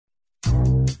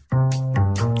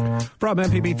From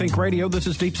MPB Think Radio, this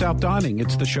is Deep South Dining.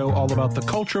 It's the show all about the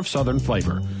culture of Southern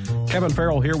flavor. Kevin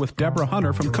Farrell here with Deborah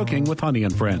Hunter from Cooking with Honey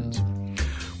and Friends.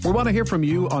 We want to hear from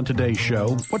you on today's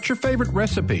show. What's your favorite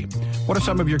recipe? What are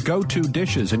some of your go-to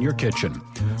dishes in your kitchen?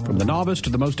 From the novice to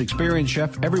the most experienced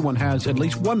chef, everyone has at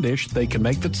least one dish they can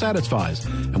make that satisfies,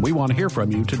 and we want to hear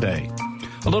from you today.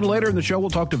 A little later in the show, we'll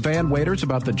talk to Van Waiters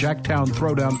about the Jacktown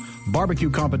Throwdown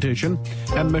barbecue competition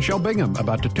and Michelle Bingham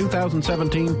about the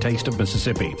 2017 Taste of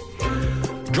Mississippi.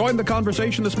 Join the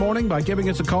conversation this morning by giving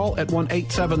us a call at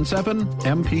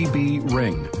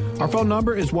 1-877-MPB-RING. Our phone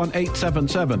number is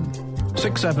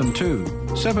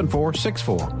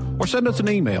 1-877-672-7464. Or send us an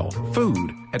email,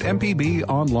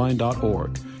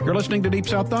 food@mpbonline.org. You're listening to Deep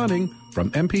South Dining from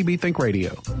MPB Think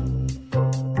Radio.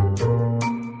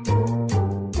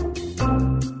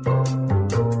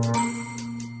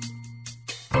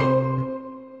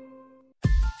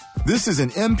 This is an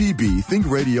MPB Think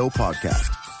Radio podcast.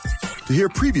 To hear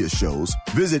previous shows,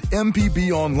 visit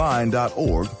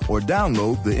mpbonline.org or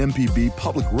download the MPB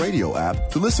Public Radio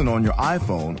app to listen on your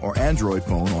iPhone or Android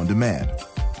phone on demand.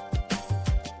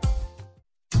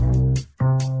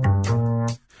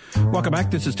 Welcome back.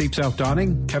 This is Deep South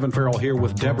Dining. Kevin Farrell here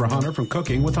with Deborah Hunter from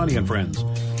Cooking with Honey and Friends.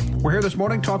 We're here this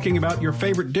morning talking about your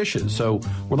favorite dishes, so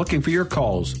we're looking for your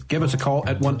calls. Give us a call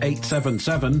at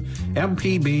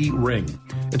 1-877-MPB-RING.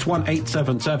 It's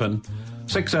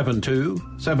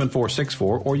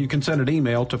 1-877-672-7464, or you can send an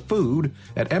email to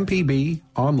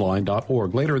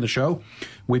food@mpbonline.org. Later in the show,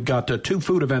 we've got two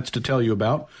food events to tell you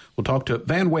about. We'll talk to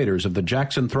Van Waiters of the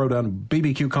Jackson Throwdown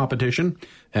BBQ competition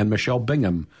and Michelle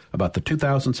Bingham about the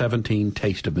 2017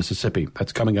 Taste of Mississippi.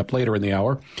 That's coming up later in the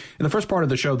hour. In the first part of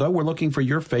the show, though, we're looking for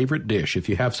your favorite dish. If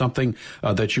you have something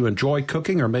that you enjoy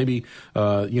cooking, or maybe,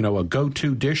 a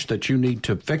go-to dish that you need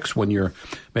to fix when you're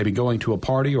maybe going to a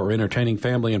party or entertaining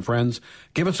family and friends,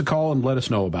 give us a call and let us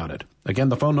know about it. Again,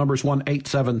 the phone number is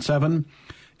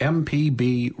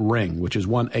 1-877-MPB-RING, which is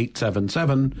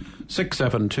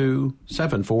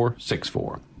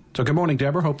 1-877-672-7464. So good morning,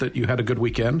 Deborah. Hope that you had a good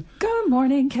weekend. Good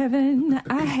morning, Kevin.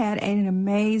 I had an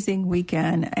amazing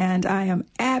weekend, and I am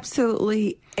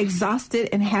absolutely exhausted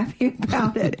and happy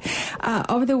about it.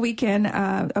 Over the weekend,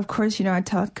 of course, I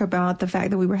talk about the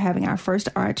fact that we were having our first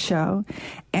art show,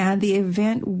 and the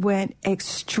event went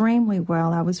extremely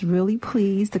well. I was really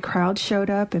pleased. The crowd showed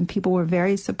up, and people were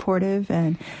very supportive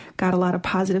and got a lot of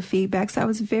positive feedback. So I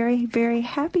was very, very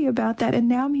happy about that. And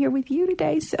now I'm here with you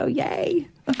today, so yay.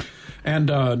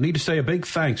 And need to say a big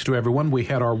thanks to everyone. We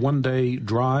had our one-day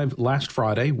drive last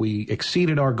Friday. We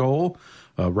exceeded our goal,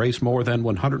 raised more than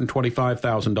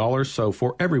 $125,000. So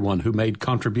for everyone who made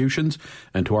contributions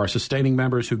and to our sustaining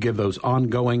members who give those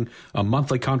ongoing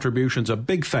monthly contributions, a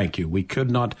big thank you. We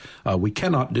cannot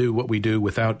do what we do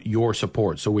without your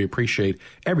support. So we appreciate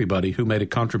everybody who made a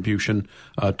contribution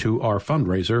to our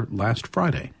fundraiser last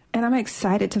Friday. And I'm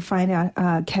excited to find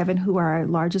out, Kevin, who our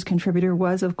largest contributor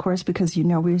was, of course, because, we're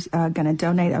going to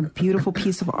donate a beautiful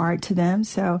piece of art to them.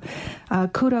 So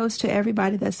kudos to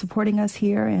everybody that's supporting us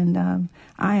here. And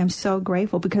I am so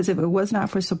grateful, because if it was not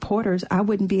for supporters, I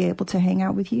wouldn't be able to hang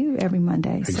out with you every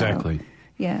Monday. Exactly. So,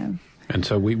 yeah. And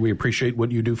so we appreciate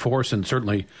what you do for us, and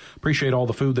certainly appreciate all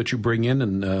the food that you bring in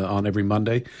and on every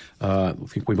Monday. I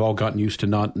think we've all gotten used to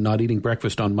not eating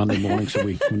breakfast on Monday morning, so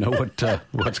we know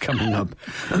what's coming up.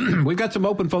 We've got some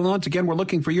open phone lines. Again, we're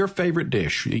looking for your favorite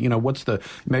dish. What's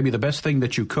maybe the best thing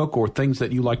that you cook, or things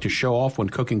that you like to show off when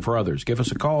cooking for others. Give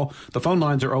us a call. The phone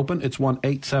lines are open. It's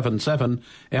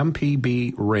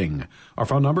 1-877-MPB-RING. Our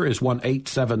phone number is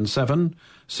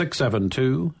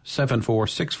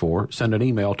 1-877-672-7464. Send an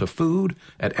email to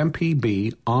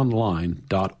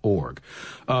food@mpbonline.org.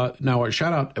 Now, a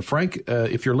shout out, Frank,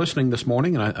 if you're listening this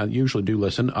morning, and I usually do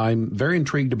listen, I'm very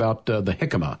intrigued about the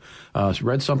jicama.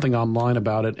 Read something online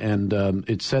about it, and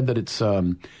it said that it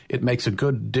makes a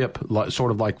good dip,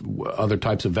 sort of like other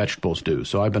types of vegetables do.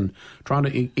 So I've been trying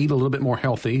to eat a little bit more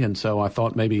healthy, and so I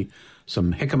thought maybe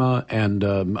some jicama and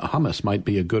hummus might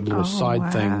be a good little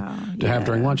side thing to have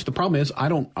during lunch. The problem is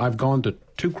I've gone to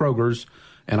 2 Krogers,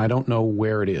 and I don't know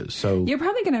where it is. So you're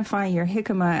probably going to find your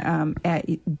jicama at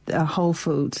Whole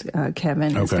Foods,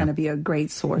 Kevin. Okay. It's going to be a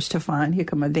great source to find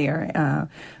jicama there.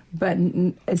 But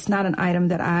it's not an item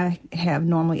that I have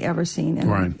normally ever seen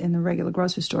in the regular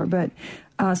grocery store. But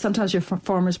sometimes your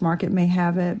farmer's market may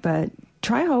have it, but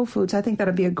try Whole Foods. I think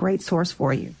that'll be a great source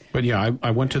for you. But yeah,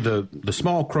 I went to the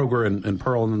small Kroger in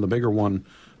Pearl, and then the bigger one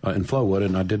in Flowood,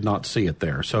 and I did not see it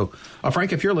there. So,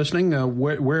 Frank, if you're listening,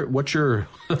 what's your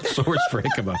source for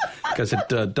jicama? Because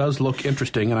it does look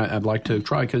interesting, and I'd like to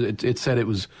try, because it said it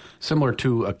was similar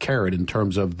to a carrot in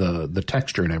terms of the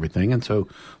texture and everything, and so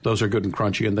those are good and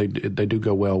crunchy, and they do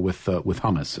go well with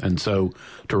hummus. And so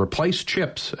to replace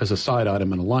chips as a side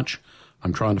item in a lunch,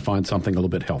 I'm trying to find something a little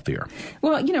bit healthier.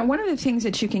 Well, one of the things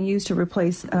that you can use to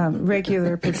replace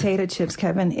regular potato chips,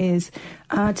 Kevin, is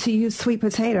to use sweet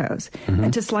potatoes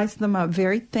and to slice them up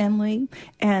very thinly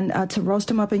and to roast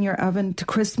them up in your oven, to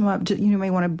crisp them up. You may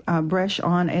want to brush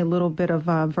on a little bit of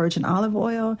virgin olive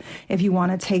oil. If you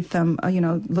want to take them, a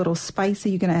little spicy,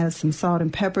 you can add some salt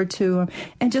and pepper to them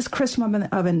and just crisp them up in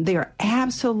the oven. They are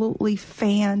absolutely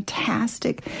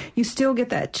fantastic. You still get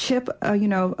that chip,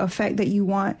 effect that you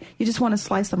want. You just want to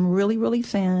slice them really, really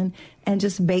thin and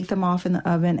just bake them off in the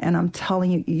oven. And I'm telling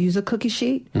you, use a cookie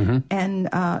sheet, and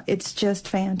it's just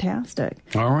fantastic.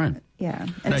 All right. Yeah.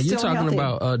 And now, you're talking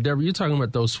about, Deborah, you're talking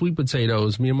about those sweet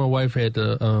potatoes. Me and my wife had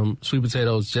the sweet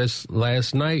potatoes just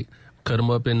last night. Cut them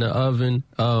up in the oven.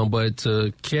 But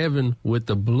Kevin, with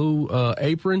the blue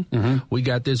apron, we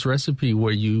got this recipe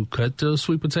where you cut the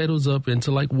sweet potatoes up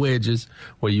into like wedges,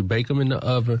 where you bake them in the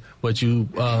oven, but you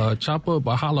chop up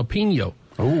a jalapeno.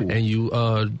 Ooh. And you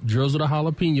drizzle the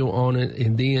jalapeno on it,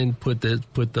 and then put the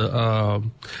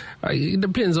it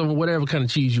depends on whatever kind of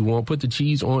cheese you want. Put the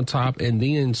cheese on top, and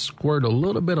then squirt a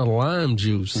little bit of lime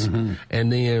juice.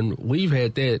 And then we've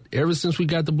had that ever since we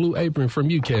got the blue apron from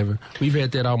you, Kevin. We've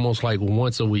had that almost like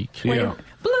once a week. Yeah.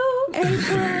 Blue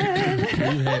apron.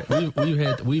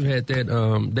 we've had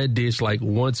that dish like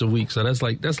once a week. So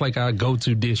that's like our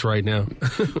go-to dish right now.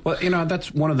 Well,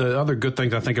 that's one of the other good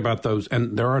things I think about those,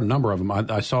 and there are a number of them.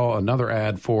 I saw another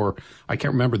ad for, I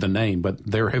can't remember the name, but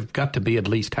there have got to be at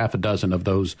least half a dozen of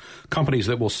those companies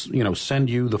that will, send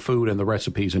you the food and the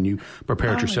recipes, and you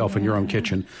prepare it yourself in your own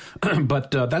kitchen.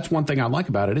 But that's one thing I like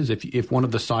about it, is if one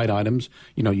of the side items,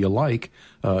 you like,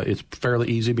 it's fairly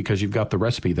easy because you've got the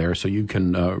recipe there, so you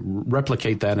can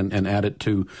replicate that and add it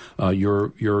to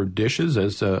your dishes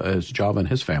as Java and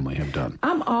his family have done.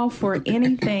 I'm all for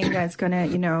anything that's going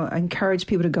to, encourage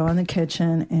people to go in the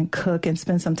kitchen and cook and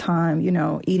spend some time,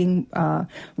 eating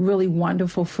really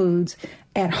wonderful foods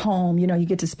at home. You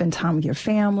get to spend time with your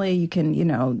family. You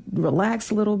can, relax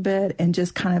a little bit and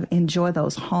just kind of enjoy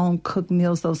those home cooked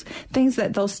meals, those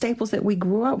staples that we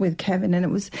grew up with, Kevin. And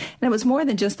it was more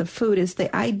than just the food. It's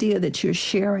the idea that you're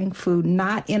sharing food,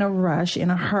 not in a rush, in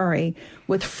a hurry,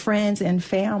 with friends and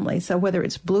family. So whether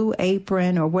it's Blue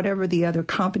Apron or whatever the other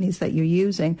companies that you're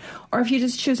using, or if you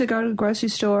just choose to go to the grocery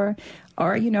store,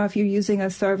 or, if you're using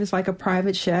a service like a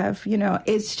private chef,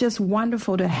 it's just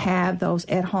wonderful to have those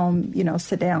at home,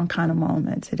 sit down kind of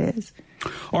moments. It is.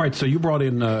 All right. So you brought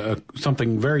in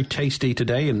something very tasty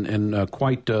today and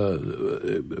quite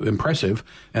impressive,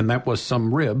 and that was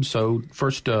some ribs. So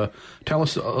first, tell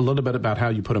us a little bit about how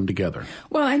you put them together.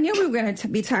 Well, I knew we were going to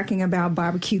be talking about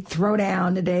barbecue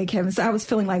throwdown today, Kevin. So I was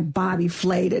feeling like Bobby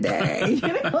Flay today.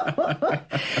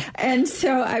 And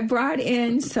so I brought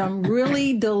in some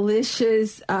really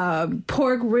delicious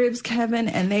pork ribs, Kevin,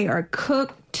 and they are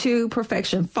cooked to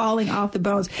perfection, falling off the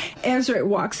bones. Ezra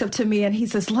walks up to me and he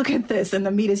says, "Look at this," and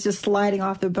the meat is just sliding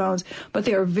off the bones. But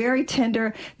they are very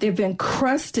tender. They've been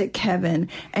crusted, Kevin,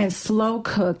 and slow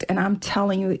cooked. And I'm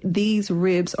telling you, these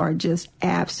ribs are just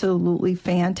absolutely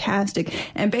fantastic.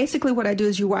 And basically what I do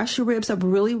is you wash your ribs up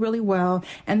really, really well.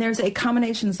 And there's a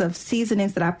combinations of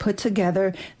seasonings that I put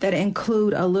together that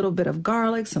include a little bit of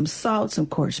garlic, some salt, some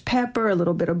coarse pepper, a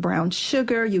little bit of brown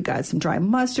sugar. You got some dry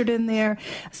mustard in there,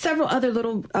 several other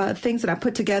little things that I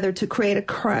put together to create a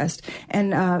crust.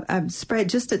 And I've spread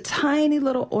just a tiny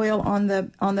little oil on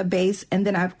the base, and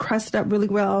then I've crusted up really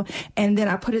well, and then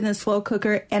I put it in a slow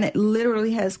cooker, and it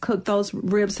literally has cooked. Those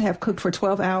ribs have cooked for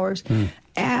 12 hours.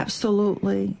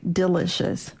 Absolutely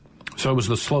delicious. So it was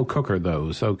the slow cooker,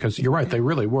 though. So, because you're right, they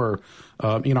really were.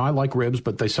 I like ribs,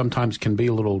 but they sometimes can be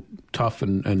a little tough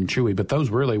and chewy. But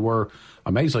those really were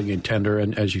amazingly tender,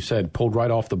 and as you said, pulled right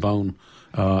off the bone.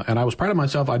 And I was proud of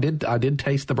myself. I did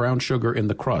taste the brown sugar in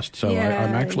the crust, so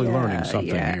I'm actually learning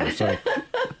something here. So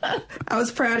I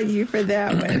was proud of you for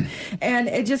that one. And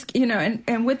it just,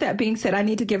 and with that being said, I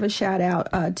need to give a shout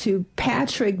out to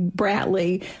Patrick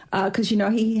Bradley, because,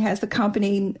 he has the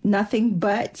company Nothing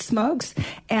But Smokes,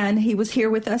 and he was here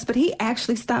with us, but he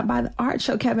actually stopped by the art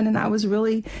show, Kevin, and I was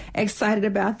really excited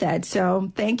about that.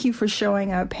 So thank you for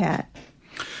showing up, Pat.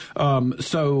 In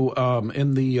the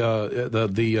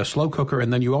slow cooker,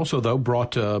 and then you also, though,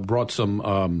 brought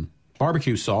some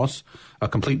barbecue sauce,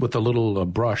 complete with a little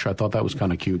brush. I thought that was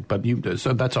kind of cute. But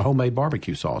so that's a homemade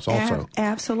barbecue sauce also.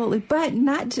 Absolutely. But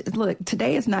look,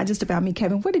 today is not just about me,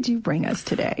 Kevin. What did you bring us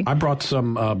today? I brought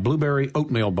some blueberry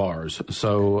oatmeal bars.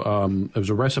 So it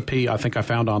was a recipe I think I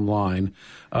found online.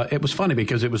 It was funny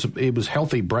because it was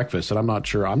healthy breakfast, and I'm not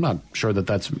sure that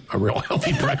that's a real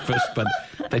healthy breakfast, but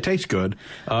they taste good.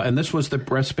 And this was the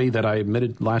recipe that I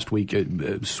admitted last week,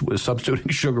 substituting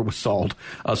sugar with salt.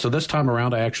 So this time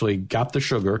around, I actually got the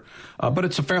sugar, but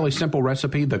it's a fairly simple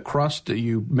recipe. The crust,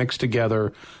 you mix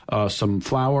together some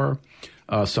flour,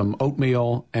 some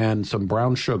oatmeal, and some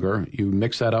brown sugar. You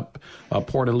mix that up,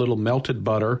 pour in a little melted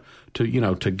butter to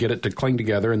get it to cling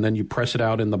together, and then you press it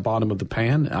out in the bottom of the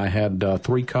pan. I had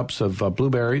 3 cups of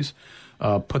blueberries.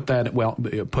 Mix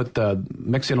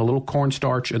in a little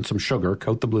cornstarch and some sugar,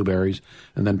 coat the blueberries,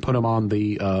 and then put them on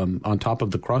the on top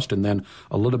of the crust, and then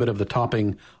a little bit of the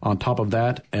topping on top of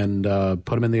that, and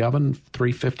put them in the oven,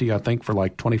 350, I think, for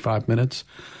like 25 minutes.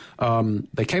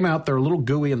 They came out, they're a little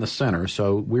gooey in the center,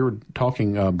 so we were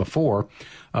talking before,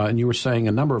 and you were saying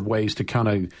a number of ways to kind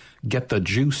of get the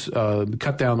juice,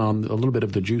 cut down on a little bit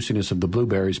of the juiciness of the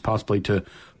blueberries, possibly to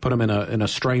put them in a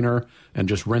strainer and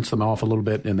just rinse them off a little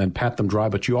bit and then pat them dry.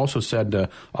 But you also said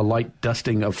a light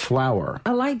dusting of flour.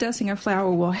 A light dusting of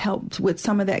flour will help with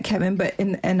some of that, Kevin. But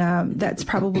and that's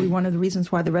probably one of the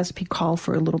reasons why the recipe called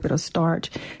for a little bit of starch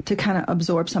to kind of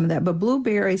absorb some of that. But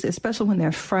blueberries, especially when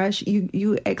they're fresh,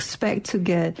 you expect to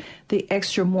get the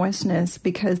extra moistness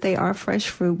because they are fresh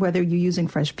fruit. Whether you're using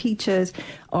fresh peaches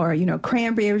or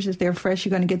cranberries, if they're fresh,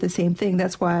 you're going to get the same thing.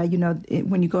 That's why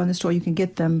when you go in the store, you can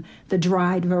get them the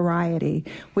dried variety,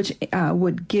 which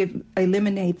would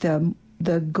eliminate the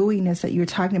gooiness that you're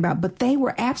talking about. But they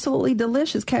were absolutely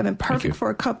delicious, Kevin. Perfect for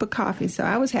a cup of coffee. So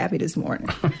I was happy this morning.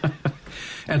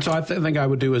 And so I think I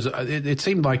would do is it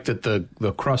seemed like that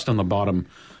the crust on the bottom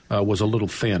was a little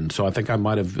thin, so I think I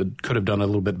could have done a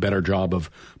little bit better job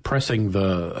of pressing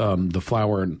the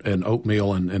flour and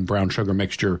oatmeal and brown sugar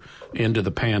mixture into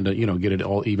the pan to get it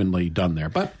all evenly done there.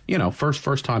 But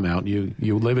first time out, you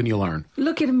live and you learn.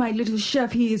 Look at my little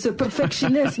chef; he is a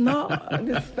perfectionist. No,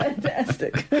 it's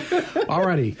fantastic. All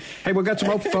righty, hey, we've got some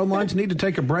open phone lines. Need to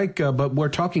take a break, but we're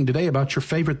talking today about your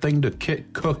favorite thing to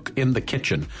cook in the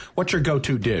kitchen. What's your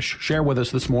go-to dish? Share with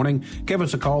us this morning. Give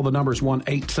us a call. The number is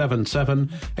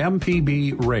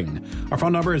 1-877-MPB-RING. Our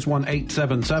phone number is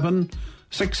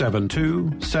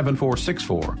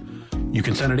 1-877-672-7464. You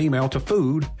can send an email to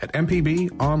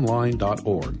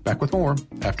food@mpbonline.org. Back with more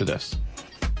after this.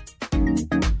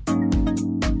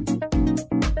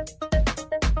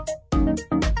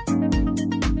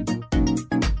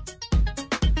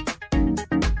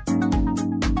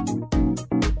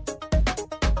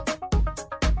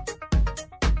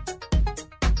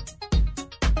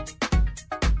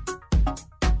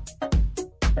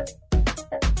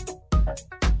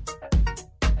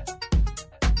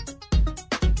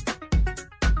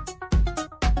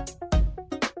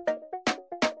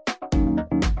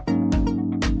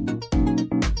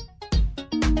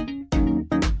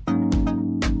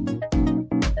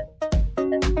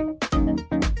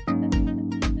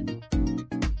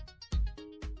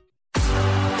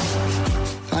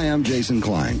 I'm Jason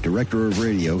Klein, Director of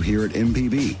Radio here at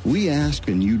MPB. We asked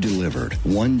and you delivered.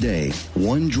 One day,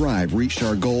 one drive reached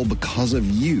our goal because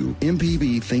of you.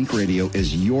 MPB Think Radio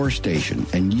is your station,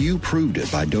 and you proved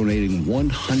it by donating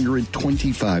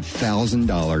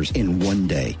 $125,000 in one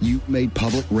day. You made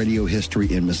public radio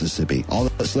history in Mississippi. All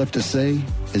that's left to say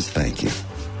is thank you.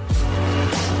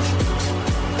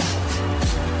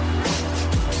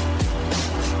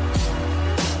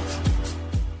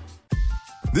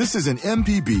 This is an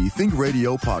MPB Think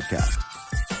Radio podcast.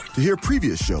 To hear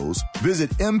previous shows, visit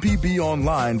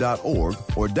mpbonline.org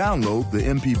or download the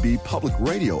MPB Public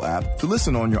Radio app to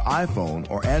listen on your iPhone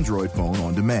or Android phone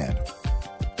on demand.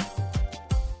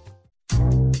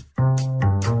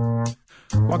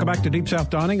 Welcome back to Deep South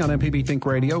Dining on MPB Think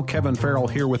Radio. Kevin Farrell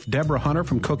here with Deborah Hunter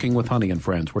from Cooking with Honey and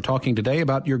Friends. We're talking today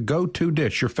about your go-to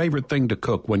dish, your favorite thing to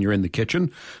cook when you're in the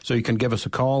kitchen. So you can give us a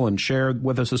call and share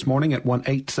with us this morning at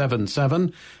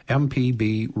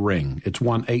 1-877-MPB-RING. It's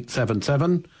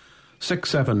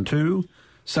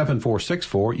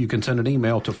 1-877-672-7464. You can send an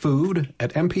email to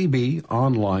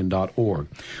food@mpbonline.org.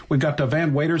 We've got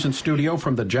Van Waiters in studio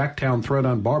from the Jacktown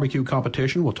Throwdown Barbecue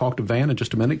Competition. We'll talk to Van in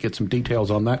just a minute, get some details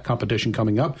on that competition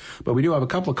coming up. But we do have a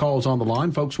couple of calls on the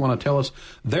line. Folks want to tell us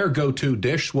their go-to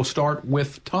dish. We'll start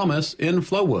with Thomas in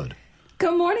Flowood.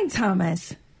 Good morning,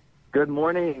 Thomas. Good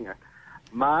morning.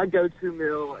 My go-to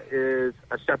meal is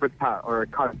a shepherd's pie or a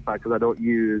cottage pie because I don't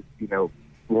use,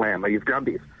 lamb. I use ground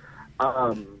beef.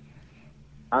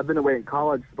 I've been away in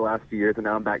college for the last few years, and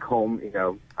now I'm back home. You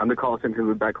know, I'm the college student who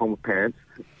moved back home with parents,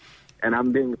 and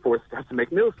I'm being forced to have to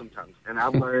make meals sometimes. And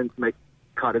I've learned to make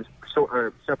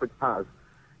shepherd's pies,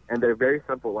 and they're very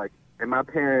simple. Like in my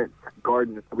parents'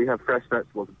 garden, we have fresh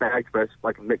vegetables, bagged fresh,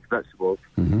 like mixed vegetables,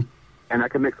 and I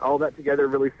can mix all that together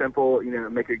really simple. You know,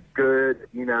 make a good,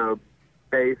 you know,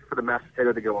 base for the mashed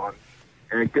potato to go on,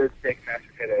 and a good steak mashed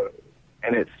potato,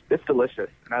 and it's delicious.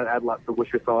 And I add lots of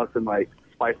Worcester sauce and like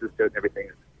spices to it and everything.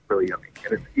 It's really yummy.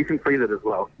 And you can freeze it as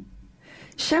well.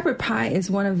 Shepherd pie is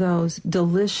one of those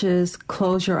delicious,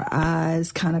 close your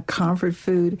eyes kind of comfort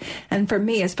food. And for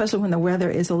me, especially when the weather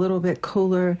is a little bit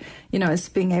cooler, you know, it's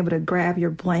being able to grab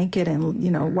your blanket and, you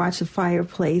know, watch the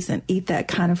fireplace and eat that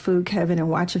kind of food, Kevin, and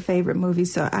watch your favorite movie.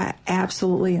 So I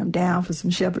absolutely am down for some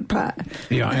shepherd pie.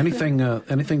 Yeah, anything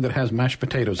that has mashed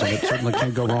potatoes in it certainly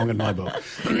can't go wrong in my book.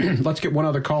 Let's get one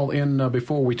other call in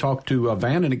before we talk to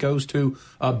Van, and it goes to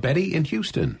Betty in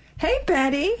Houston. Hey,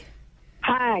 Betty.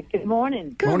 Hi, good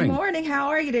morning. Good morning. How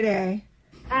are you today?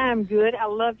 I'm good. I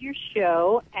love your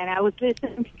show, and I was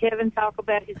listening to Kevin talk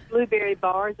about his blueberry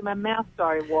bars, and my mouth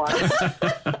started watering.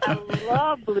 I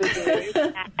love blueberries.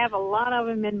 I have a lot of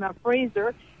them in my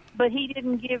freezer, but he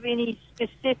didn't give any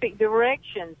specific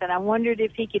directions, and I wondered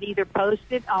if he could either post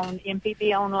it on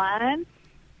MPB Online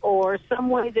or some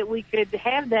way that we could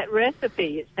have that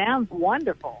recipe. It sounds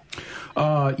wonderful.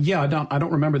 Yeah, I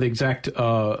don't remember the exact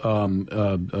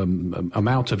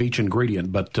amounts of each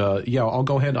ingredient, but yeah, I'll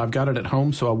go ahead. I've got it at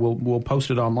home, so we'll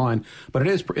post it online. But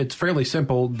it's fairly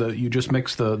simple. You just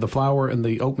mix the flour and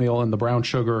the oatmeal and the brown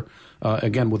sugar,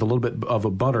 again with a little bit of a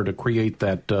butter to create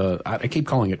that. I keep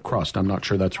calling it crust. I'm not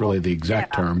sure that's really the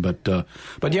exact term, but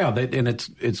yeah, and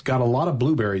it's got a lot of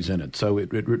blueberries in it, so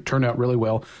it turned out really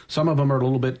well. Some of them are a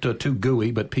little bit too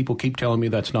gooey, but people keep telling me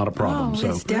that's not a problem. So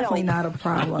it's definitely not a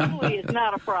problem. Gooey is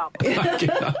not a problem.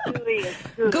 Gooey is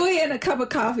good. Gooey and a cup of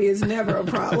coffee is never a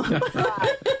problem.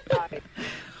 Right.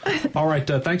 All right,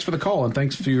 thanks for the call, and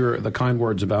thanks for the kind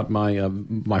words about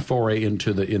my foray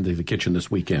into the kitchen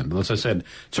this weekend. As I said, it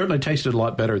certainly tasted a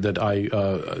lot better that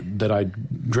I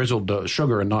drizzled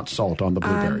sugar and not salt on the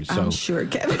blueberries. I'm sure,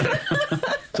 Kevin.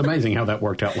 It's amazing how that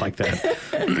worked out like that.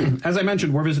 As I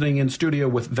mentioned, we're visiting in studio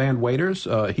with Van Waiters.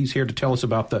 He's here to tell us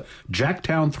about the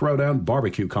Jacktown Throwdown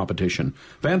Barbecue Competition.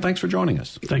 Van, thanks for joining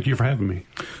us. Thank you for having me.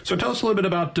 So tell us a little bit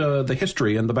about the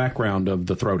history and the background of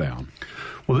the Throwdown.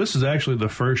 Well, this is actually the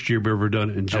first year we've ever done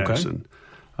it in Jackson.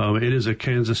 Okay. It is a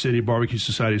Kansas City Barbecue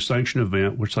Society sanctioned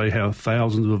event, which they have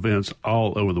thousands of events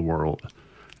all over the world.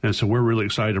 And so we're really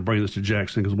excited to bring this to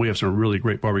Jackson because we have some really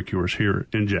great barbecuers here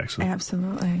in Jackson.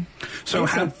 Absolutely. So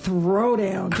it's a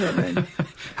throwdown, Kevin.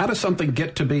 How does something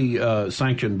get to be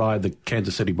sanctioned by the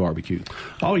Kansas City Barbecue?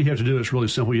 All you have to do is really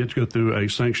simple. You have to go through a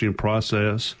sanctioning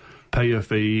process, pay a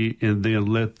fee, and then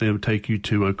let them take you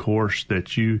to a course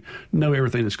that you know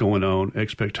everything that's going on,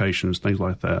 expectations, things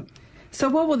like that. So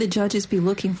what will the judges be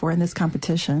looking for in this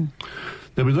competition?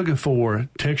 They'll be looking for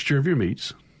texture of your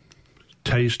meats,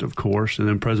 taste, of course, and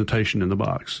then presentation in the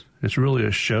box. It's really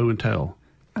a show and tell.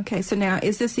 Okay, so now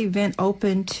is this event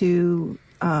open to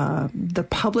the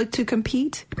public to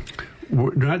compete?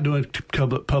 We're not doing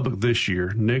public this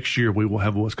year. Next year, we will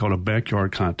have what's called a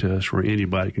backyard contest where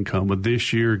anybody can come. But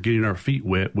this year, getting our feet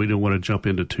wet, we don't want to jump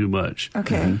into too much.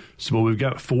 Okay. Mm-hmm. So we've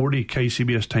got 40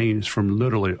 KCBS teams from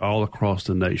literally all across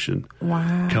the nation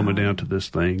coming down to this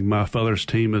thing. My father's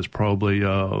team is probably,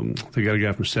 they got a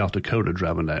guy from South Dakota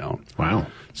driving down. Wow.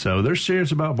 So they're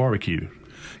serious about barbecue.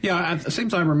 Yeah, it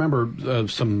seems I remember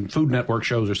some Food Network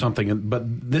shows or something, but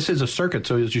this is a circuit.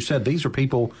 So as you said, these are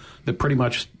people that pretty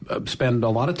much spend a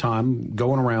lot of time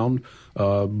going around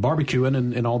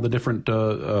barbecuing in all the different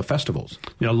festivals.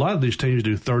 Yeah, a lot of these teams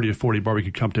do 30 or 40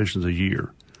 barbecue competitions a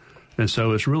year. And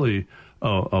so it's really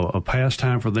a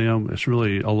pastime for them. It's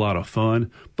really a lot of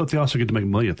fun, but they also get to make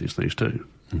money at these things too.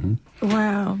 Mm-hmm.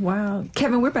 Wow.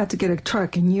 Kevin, we're about to get a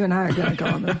truck, and you and I are going to go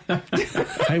on the...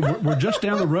 Hey, we're just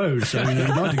down the road, so you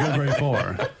don't have to go very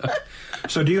far.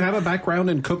 So do you have a background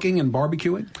in cooking and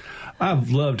barbecuing?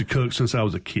 I've loved to cook since I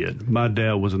was a kid. My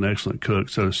dad was an excellent cook,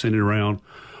 so sitting around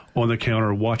on the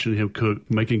counter watching him cook,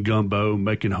 making gumbo,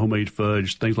 making homemade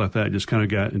fudge, things like that just kind of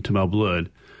got into my blood.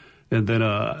 And then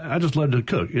I just love to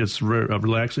cook. It's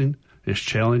relaxing. It's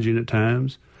challenging at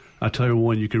times. I tell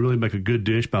everyone you can really make a good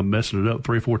dish by messing it up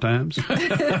 3 or 4 times.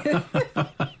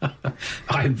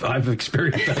 I've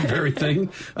experienced that very thing,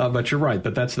 but you're right.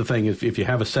 But that's the thing. If you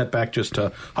have a setback, just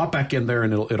hop back in there,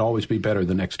 and it'll always be better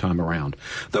the next time around.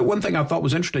 The one thing I thought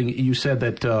was interesting, you said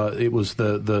that it was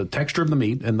the texture of the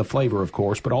meat and the flavor, of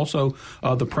course, but also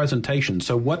the presentation.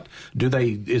 So what do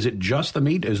they? Is it just the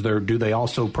meat? Do they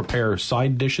also prepare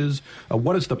side dishes?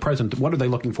 What are they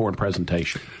looking for in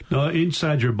presentation? No,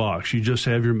 inside your box, you just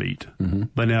have your meat. Mm-hmm.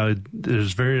 But now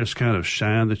there's various kind of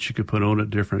shine that you can put on it,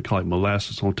 different like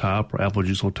molasses on top or apple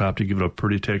juice on top to give it a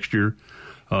pretty texture.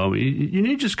 You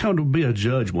need to just come to be a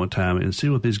judge one time and see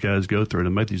what these guys go through to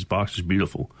make these boxes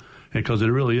beautiful, because it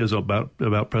really is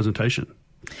about presentation.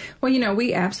 Well,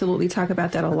 we absolutely talk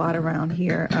about that a lot around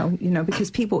here,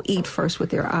 because people eat first with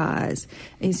their eyes.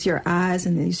 It's your eyes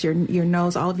and it's your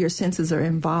nose. All of your senses are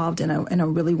involved in a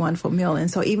really wonderful meal. And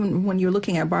so even when you're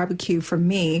looking at barbecue, for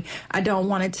me, I don't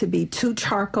want it to be too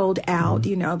charcoaled out,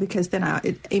 because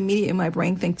then immediately my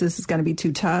brain thinks this is going to be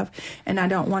too tough. And I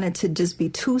don't want it to just be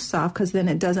too soft, because then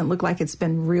it doesn't look like it's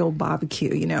been real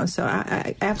barbecue, So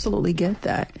I absolutely get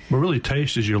that. But really,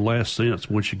 taste is your last sense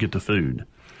once you get the food.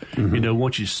 Mm-hmm.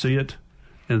 Once you see it,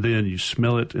 and then you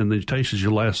smell it, and then taste is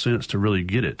your last sense to really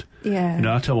get it.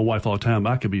 Yeah. I tell my wife all the time,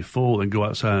 I could be full and go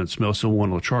outside and smell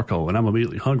someone on charcoal, and I'm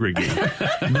immediately hungry again.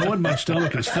 Knowing my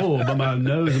stomach is full, but my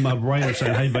nose and my brain are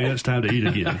saying, hey, man, it's time to eat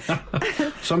again.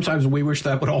 Sometimes we wish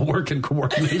that would all work in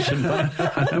coordination, but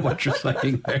I know what you're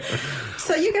saying there.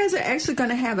 So you guys are actually going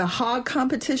to have a hog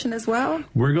competition as well?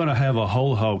 We're going to have a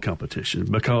whole hog competition,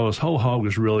 because whole hog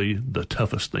is really the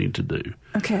toughest thing to do.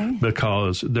 Okay.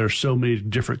 Because there's so many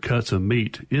different cuts of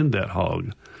meat in that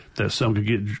hog that some can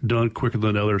get done quicker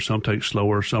than others, some take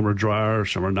slower, some are drier,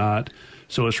 some are not.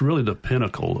 So it's really the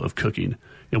pinnacle of cooking.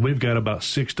 And we've got about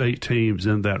 6 to 8 teams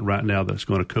in that right now that's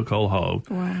going to cook whole hog.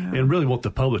 Wow. And really want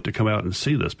the public to come out and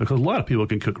see this, because a lot of people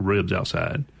can cook ribs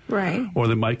outside. Right. Or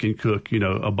they might can cook,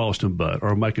 a Boston butt,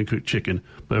 or might can cook chicken.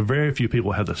 But very few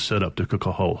people have the setup to cook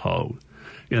a whole hog.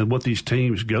 And what these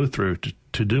teams go through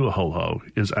to do a whole hog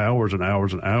is hours and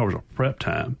hours and hours of prep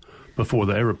time before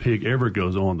the pig ever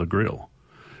goes on the grill.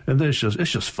 And then it's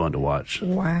just fun to watch.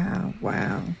 Wow.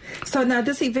 So now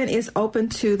this event is open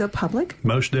to the public?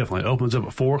 Most definitely. It opens up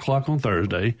at 4 o'clock on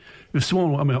Thursday.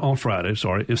 On Friday,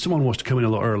 sorry. If someone wants to come in a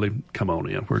little early, come on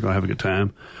in. We're going to have a good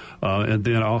time. And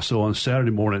then also on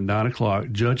Saturday morning at 9 o'clock,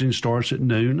 judging starts at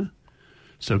noon.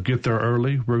 So get there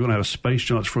early. We're going to have space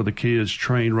jumps for the kids,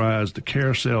 train rides, the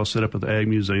carousel set up at the Ag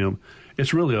Museum.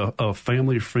 It's really a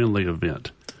family-friendly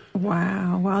event.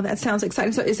 Wow, that sounds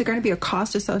exciting. So is there going to be a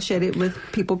cost associated with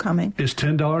people coming? It's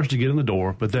 $10 to get in the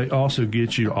door, but they also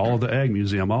get you all of the Ag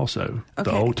Museum also. Okay.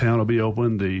 The Old Town will be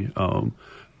open,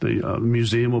 the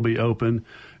museum will be open,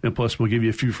 and plus we'll give you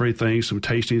a few free things, some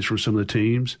tastings from some of the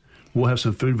teams. We'll have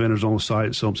some food vendors on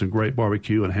site, some great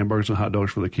barbecue and hamburgers and hot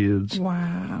dogs for the kids.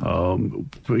 Wow.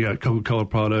 We got Coca-Cola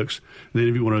products. Then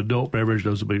if you want an adult beverage,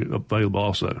 those will be available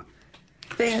also.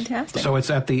 Fantastic. So it's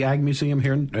at the Ag Museum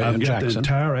here in I've got Jackson. the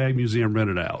entire Ag Museum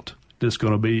rented out. It's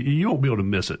going to be, you won't be able to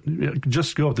miss it.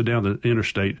 Just go up and down the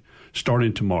interstate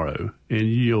starting tomorrow, and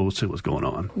you'll see what's going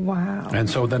on. Wow. And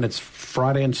so then it's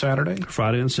Friday and Saturday?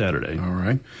 Friday and Saturday. All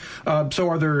right. So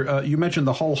are there, you mentioned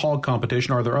the whole hog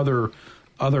competition. Are there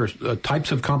other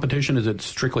types of competition? Is it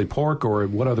strictly pork, or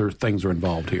what other things are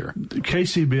involved here?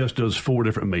 KCBS does 4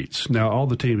 different meats. Now, all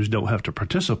the teams don't have to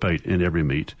participate in every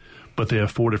meat, but they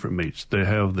have 4 different meats. They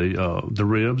have the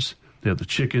ribs, they have the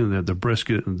chicken, they have the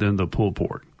brisket, and then the pulled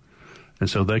pork. And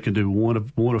so they can do one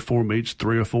of 4 meats,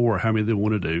 3 or 4, or how many they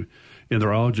want to do. And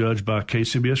they're all judged by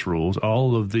KCBS rules.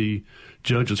 All of the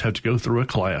judges have to go through a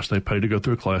class. They pay to go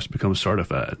through a class to become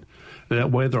certified.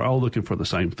 That way, they're all looking for the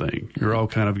same thing. You're all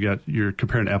you're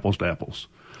comparing apples to apples.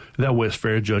 That way, it's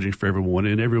fair judging for everyone,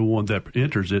 and everyone that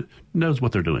enters it knows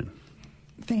what they're doing.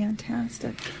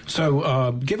 Fantastic.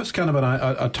 So give us kind of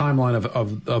a timeline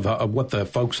of what the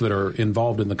folks that are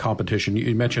involved in the competition.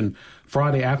 You mentioned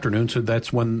Friday afternoon, so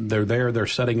that's when they're there. They're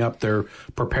setting up. They're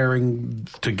preparing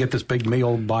to get this big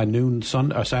meal by noon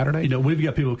Saturday. We've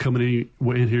got people coming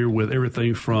in here with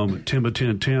everything from 10 by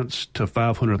 10 tents to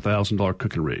 $500,000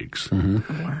 cooking rigs.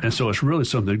 Mm-hmm. Wow. And so it's really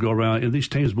something to go around. And these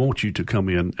teams want you to come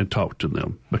in and talk to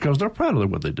them because they're proud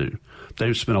of what they do.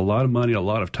 They've spent a lot of money, a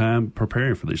lot of time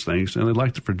preparing for these things, and they'd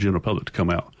like for the general public to come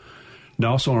out.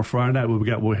 Now, also on Friday night,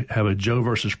 we have a Joe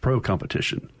versus Pro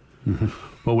competition. Mm-hmm.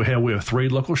 Well, we have 3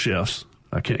 local chefs.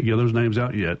 I can't get those names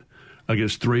out yet.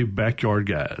 Against 3 backyard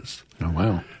guys. Oh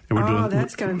wow! And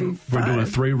that's going to be fun. We're doing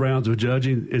 3 rounds of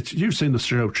judging. You've seen the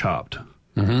show Chopped.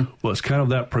 Mm-hmm. Well, it's kind of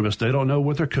that premise. They don't know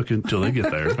what they're cooking until they get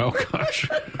there. Oh, gosh.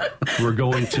 We're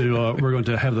going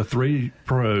to have the 3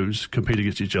 pros compete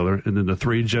against each other, and then the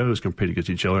 3 Joes compete against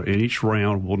each other. And each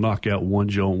round, we'll knock out 1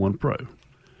 Joe and 1 pro.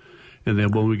 And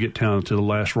then when we get down to the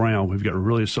last round, we've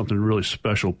got something really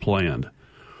special planned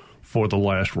for the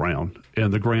last round.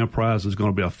 And the grand prize is going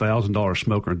to be a $1,000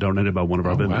 smoker donated by one of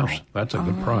our vendors. Wow. That's a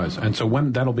good prize. And so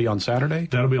when that'll be on Saturday?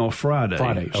 That'll be on Friday.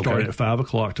 Okay. Starting at 5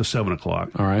 o'clock to 7 o'clock.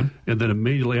 All right. And then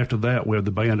immediately after that, we have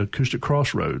the band Acoustic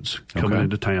Crossroads coming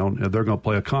into town, and they're going to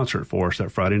play a concert for us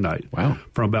that Friday night. Wow.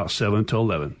 From about 7 till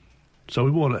 11. So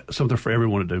we want something for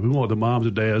everyone to do. We want the moms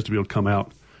and dads to be able to come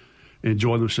out,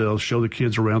 enjoy themselves, show the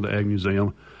kids around the Ag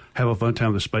Museum, have a fun time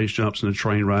with the space jumps and the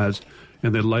train rides,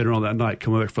 and then later on that night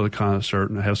come back for the concert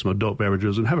and have some adult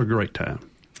beverages and have a great time.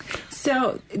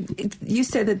 So you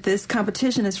said that this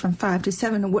competition is from 5 to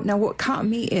 7. Now, what caught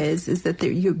me is that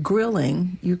you're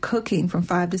grilling, you're cooking from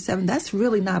 5 to 7. That's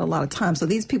really not a lot of time. So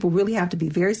these people really have to be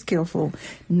very skillful,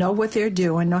 know what they're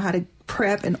doing, know how to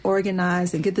prep and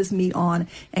organize and get this meat on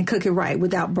and cook it right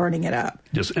without burning it up.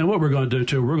 Yes, and what we're going to do,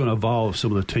 too, we're going to evolve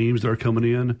some of the teams that are coming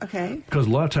in. Okay. Because a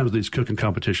lot of times these cooking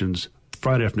competitions,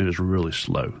 Friday afternoon is really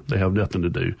slow. They have nothing to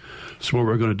do. So what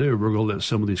we're going to do, we're going to let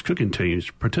some of these cooking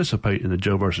teams participate in the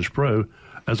Joe versus Pro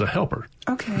as a helper.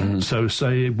 Okay. Mm-hmm. So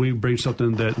say we bring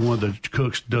something that one of the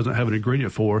cooks doesn't have an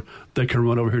ingredient for, they can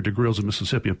run over here to Grills of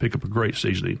Mississippi and pick up a great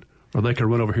seasoning. Or they can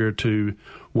run over here to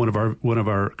one of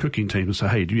our cooking teams and say,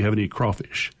 hey, do you have any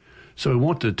crawfish? So we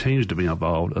want the teams to be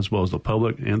involved, as well as the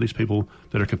public and these people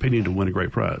that are competing to win a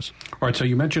great prize. All right, so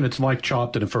you mentioned it's like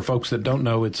Chopped, and for folks that don't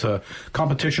know, it's a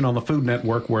competition on the Food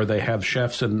Network where they have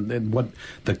chefs, and what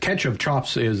the catch of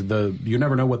Chops is you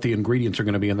never know what the ingredients are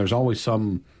going to be, and there's always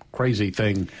some crazy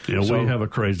thing. Yeah, so, we have a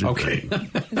crazy thing.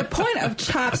 The point of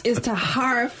Chops is to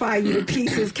horrify you to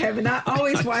pieces, Kevin. I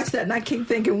always watch that, and I keep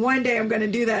thinking, one day I'm going to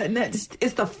do that, and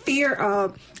it's the fear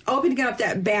of opening up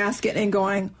that basket and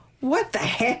going, what the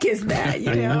heck is that?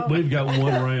 You know? We've got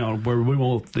one round where we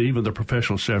want even the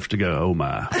professional chefs to go, oh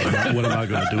my, what am I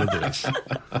going to do with this?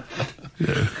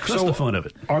 Yeah, that's the fun of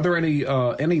it. Are there any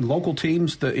local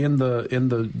teams in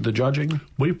the judging?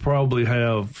 We probably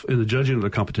have in the judging of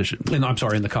the competition. In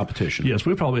the competition. Yes,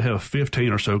 we probably have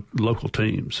 15 or so local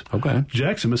teams. Okay.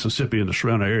 Jackson, Mississippi, and the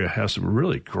surrounding area has some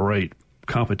really great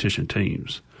competition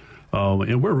teams.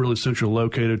 And we're really centrally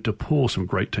located to pull some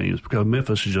great teams because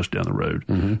Memphis is just down the road.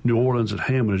 Mm-hmm. New Orleans and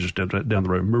Hammond is just down the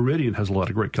road. Meridian has a lot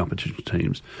of great competition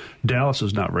teams. Dallas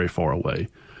is not very far away.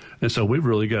 And so we've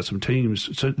really got some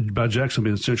teams, by Jackson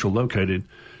being centrally located,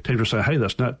 teams are saying, hey,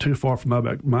 that's not too far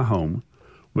from my home.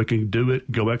 We can do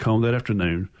it, go back home that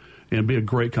afternoon, and be a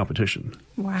great competition.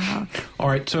 Wow. All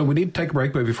right, so we need to take a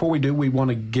break, but before we do, we want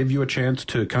to give you a chance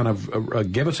to kind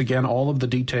of give us again all of the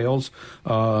details.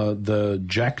 The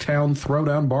Jacktown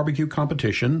Throwdown Barbecue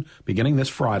Competition beginning this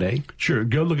Friday. Sure.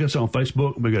 Go look at us on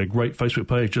Facebook. We've got a great Facebook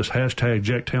page, just hashtag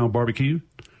Jacktown Barbecue,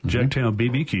 Jacktown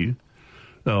BBQ.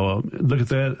 Look at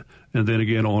that. And then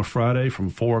again on Friday from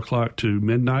 4 o'clock to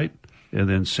midnight, and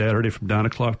then Saturday from 9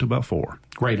 o'clock to about 4.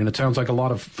 Great, and it sounds like a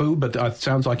lot of food, but it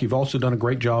sounds like you've also done a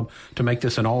great job to make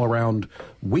this an all-around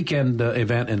weekend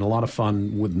event and a lot of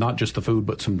fun with not just the food,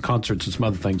 but some concerts and some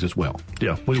other things as well.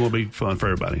 Yeah, we will be fun for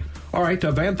everybody. All right,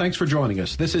 Van, thanks for joining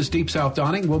us. This is Deep South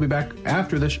Dining. We'll be back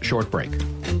after this short break.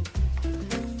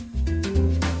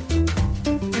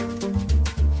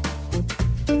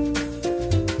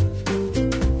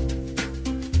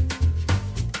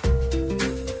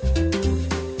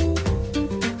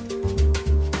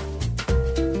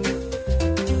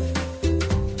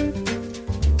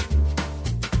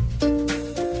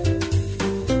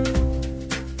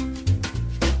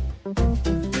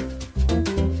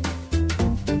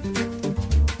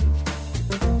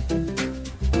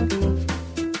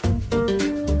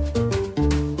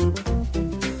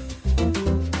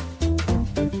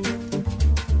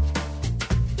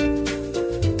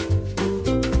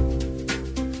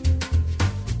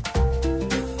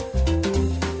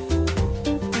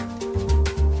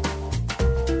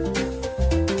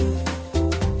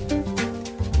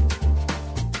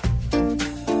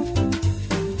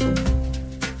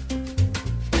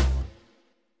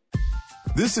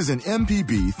 This is an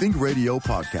MPB Think Radio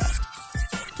podcast.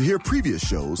 To hear previous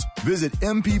shows, visit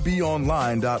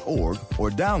mpbonline.org or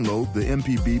download the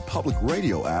MPB Public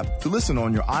Radio app to listen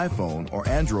on your iPhone or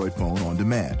Android phone on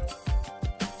demand.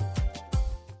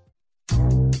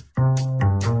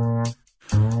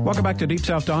 Welcome back to Deep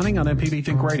South Dining on MPB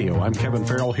Think Radio. I'm Kevin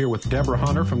Farrell here with Deborah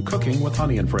Hunter from Cooking with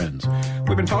Honey and Friends.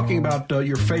 We've been talking about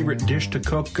your favorite dish to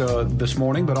cook this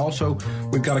morning, but also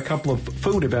we've got a couple of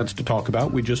food events to talk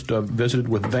about. We just visited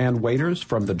with Van Waiters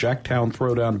from the Jacktown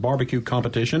Throwdown Barbecue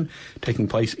Competition taking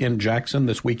place in Jackson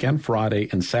this weekend, Friday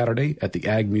and Saturday at the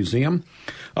Ag Museum.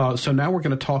 So now we're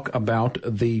going to talk about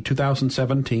the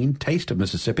 2017 Taste of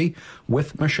Mississippi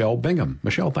with Michelle Bingham.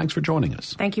 Michelle, thanks for joining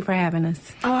us. Thank you for having us.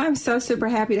 Oh, I'm so super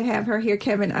happy to have her here,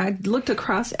 Kevin. I looked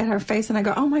across at her face and I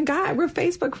go, oh my God, we're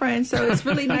Facebook friends. So it's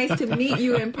really nice to meet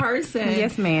you in person.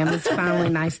 Yes, ma'am. It's finally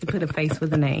nice to put a face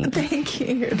with a name. Thank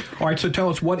you. All right, so tell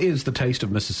us, what is the Taste of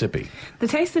Mississippi? The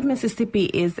Taste of Mississippi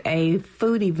is a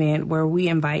food event where we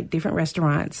invite different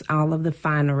restaurants, all of the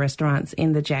finer restaurants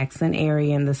in the Jackson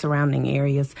area and the surrounding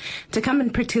areas, to come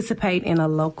and participate in a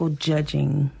local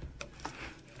judging.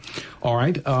 All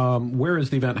right. Where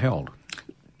is the event held?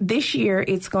 This year,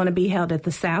 it's going to be held at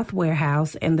the South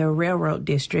Warehouse in the Railroad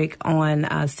District on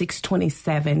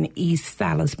 627 East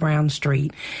Silas Brown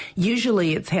Street.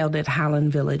 Usually, it's held at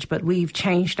Highland Village, but we've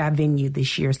changed our venue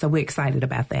this year, so we're excited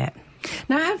about that.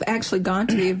 Now, I've actually gone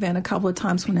to the event a couple of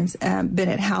times when it's been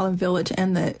at Highland Village,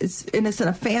 and it's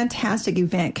a fantastic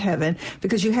event, Kevin,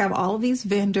 because you have all of these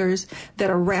vendors that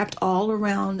are wrapped all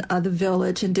around the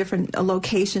village in different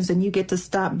locations, and you get to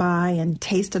stop by and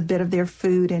taste a bit of their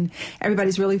food, and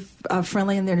everybody's really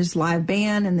friendly, and there's live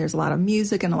band, and there's a lot of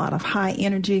music and a lot of high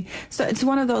energy. So it's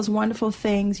one of those wonderful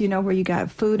things, where you got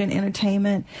food and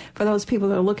entertainment for those people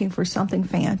that are looking for something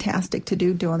fantastic to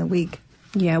do during the week.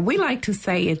 Yeah, we like to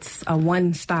say it's a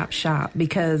one-stop shop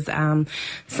because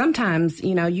sometimes,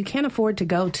 you can't afford to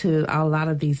go to a lot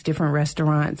of these different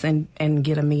restaurants and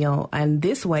get a meal. And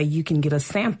this way you can get a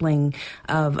sampling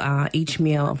of each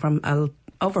meal from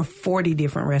over 40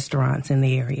 different restaurants in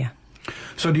the area.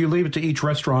 So do you leave it to each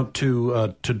restaurant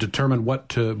to determine what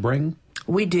to bring?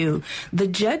 We do. The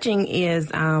judging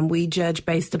is we judge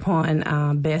based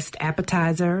upon best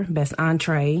appetizer, best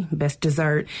entree, best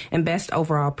dessert, and best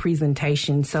overall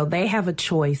presentation. So they have a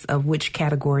choice of which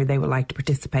category they would like to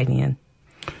participate in.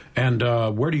 And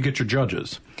where do you get your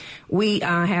judges? We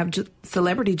have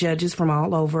celebrity judges from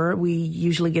all over. We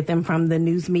usually get them from the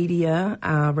news media,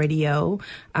 radio,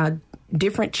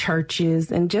 different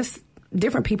churches, and just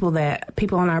different people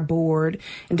on our board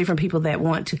and different people that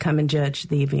want to come and judge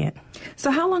the event.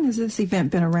 So how long has this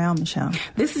event been around, Michelle?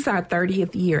 This is our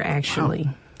 30th year, actually.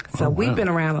 Wow. So we've been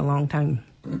around a long time.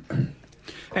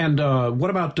 And what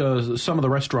about some of the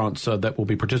restaurants that will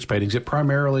be participating? Is it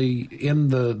primarily in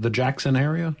the Jackson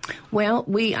area? Well,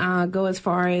 we go as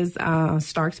far as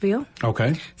Starksville.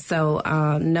 Okay. So,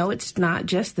 no, it's not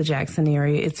just the Jackson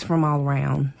area. It's from all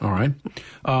around. All right.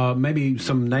 Maybe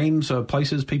some names of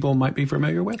places people might be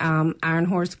familiar with? Iron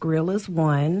Horse Grill is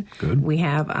one. Good. We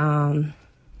have...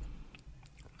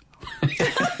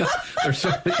 There's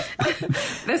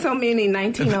so many.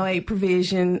 1908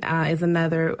 Provision is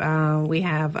another. We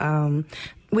have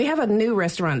a new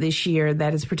restaurant this year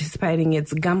that is participating.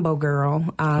 It's Gumbo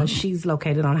Girl. She's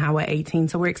located on Highway 18,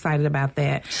 so we're excited about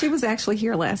that. She was actually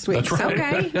here last week. That's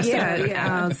right. Okay,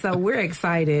 yeah. So we're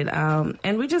excited,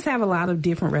 and we just have a lot of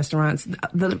different restaurants.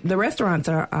 The restaurants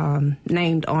are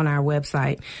named on our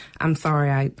website. I'm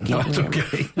sorry, I can't remember.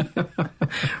 Okay.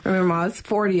 Remember, it's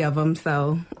 40 of them,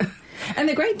 so... And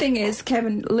the great thing is,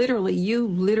 Kevin, you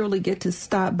literally get to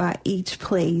stop by each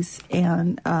place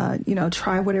and,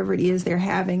 try whatever it is they're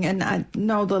having. And I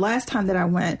know the last time that I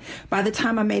went, by the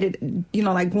time I made it,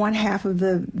 like one half of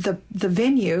the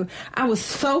venue, I was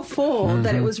so full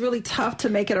that it was really tough to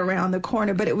make it around the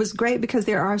corner. But it was great because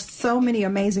there are so many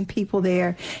amazing people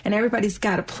there, and everybody's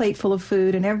got a plate full of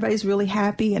food, and everybody's really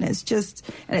happy, and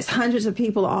it's hundreds of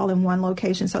people all in one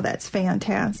location. So that's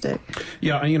fantastic.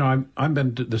 Yeah, I've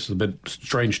been to, this is a bit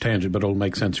strange tangent, but it'll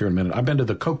make sense here in a minute. I've been to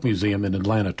the Coke Museum in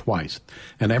Atlanta twice,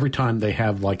 and every time they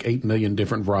have like 8 million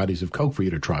different varieties of Coke for you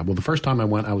to try. Well, the first time I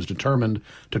went, I was determined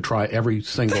to try every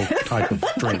single type of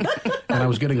drink, and I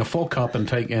was getting a full cup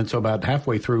and so about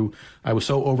halfway through, I was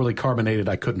so overly carbonated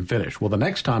I couldn't finish. Well, the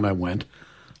next time I went,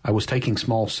 I was taking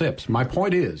small sips. My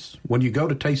point is, when you go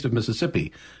to Taste of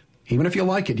Mississippi, even if you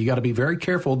like it, you got to be very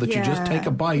careful that you just take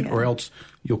a bite, or else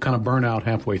you'll kind of burn out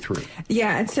halfway through.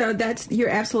 Yeah, and so you're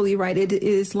absolutely right. It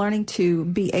is learning to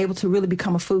be able to really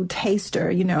become a food taster,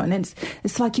 and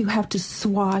it's like you have to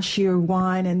swash your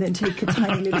wine and then take a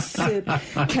tiny little sip.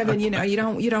 Kevin, you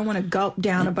don't want to gulp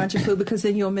down a bunch of food because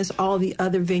then you'll miss all the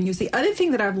other venues. The other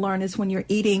thing that I've learned is when you're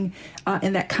eating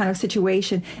in that kind of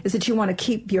situation is that you want to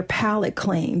keep your palate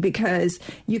clean, because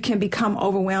you can become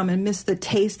overwhelmed and miss the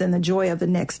taste and the joy of the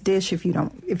next dish if you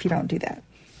don't do that.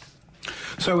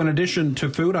 So in addition to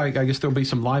food, I guess there'll be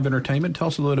some live entertainment. Tell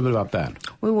us a little bit about that.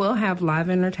 We will have live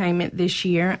entertainment this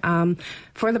year.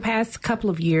 For the past couple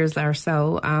of years or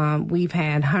so, we've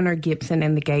had Hunter Gibson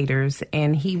and the Gators,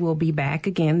 and he will be back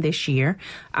again this year.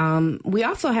 We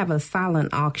also have a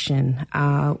silent auction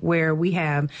where we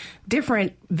have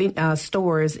different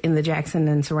stores in the Jackson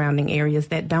and surrounding areas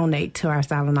that donate to our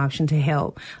silent auction to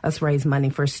help us raise money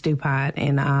for Stew Pot.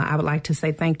 And I would like to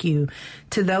say thank you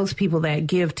to those people that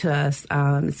give to us.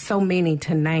 So many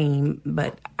to name,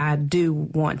 but I do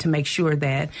want to make sure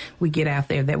that we get out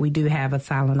there that we do have a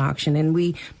silent auction. And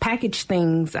we package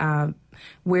things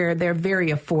where they're very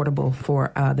affordable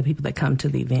for the people that come to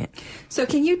the event. So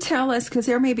can you tell us, because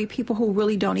there may be people who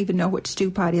really don't even know what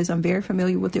Stew Pot is. I'm very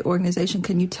familiar with the organization.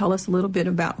 Can you tell us a little bit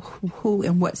about who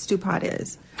and what Stew Pot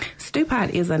is? Stew Pot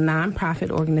is a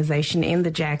nonprofit organization in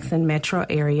the Jackson metro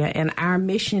area, and our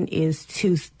mission is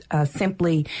to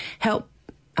simply help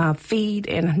feed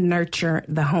and nurture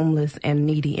the homeless and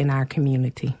needy in our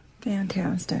community.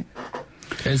 Fantastic.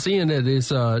 And seeing that it's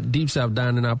Deep South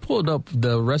Dining, I pulled up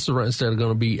the restaurants that are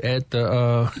going to be at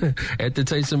the at the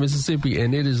Taste of Mississippi,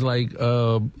 and it is like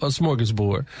a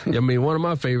smorgasbord. I mean, one of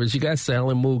my favorites. You got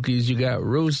Sal and Mookie's, you got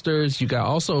Roosters, you got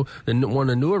also one of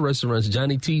the newer restaurants,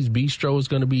 Johnny T's Bistro is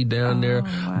going to be down there.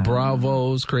 Wow.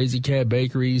 Bravo's, Crazy Cat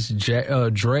Bakeries,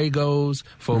 Drago's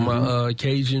for my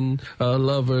Cajun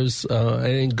lovers,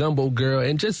 and Gumbo Girl,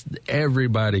 and just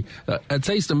everybody. At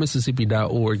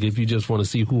tasteofmississippi.org if you just want to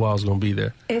see who all's going to be there.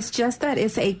 It's just that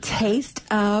it's a taste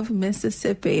of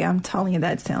Mississippi. I'm telling you,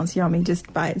 that sounds yummy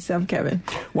just by itself, Kevin.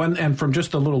 Well, and from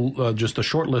just a little, just the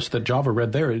short list that Java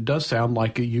read there, it does sound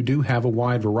like you do have a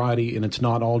wide variety, and it's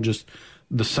not all just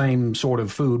the same sort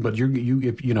of food. But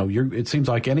it seems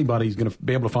like anybody's going to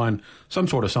be able to find some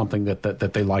sort of something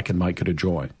that they like and could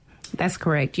enjoy. That's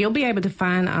correct. You'll be able to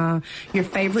find your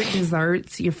favorite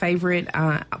desserts, your favorite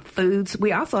foods.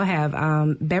 We also have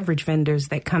beverage vendors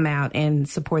that come out and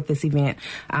support this event.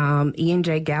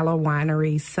 E&J Gallo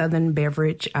Winery, Southern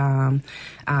Beverage,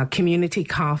 Community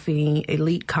Coffee,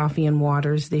 Elite Coffee and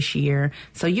Waters this year.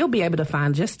 So you'll be able to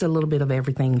find just a little bit of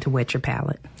everything to whet your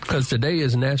palate. Because today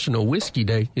is National Whiskey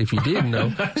Day, if you didn't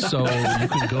know. So you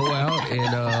can go out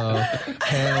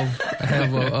and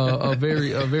have a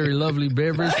very lovely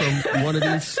beverage from one of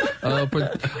these,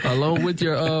 along with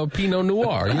your Pinot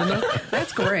Noir,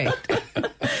 That's correct.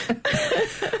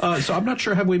 So I'm not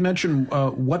sure, have we mentioned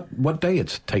what day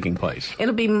it's taking place?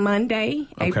 It'll be Monday,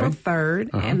 April 3rd,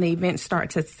 and the event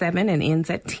starts at 7 and ends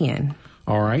at 10.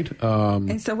 All right.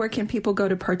 And so where can people go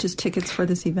to purchase tickets for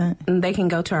this event? They can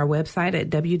go to our website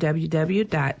at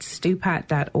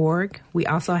www.stewpot.org. We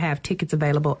also have tickets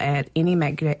available at any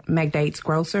McDade's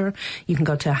grocer. You can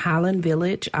go to Highland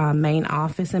Village main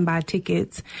office and buy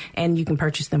tickets, and you can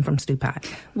purchase them from Stew Pot.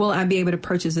 Will I be able to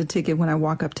purchase a ticket when I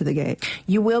walk up to the gate?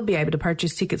 You will be able to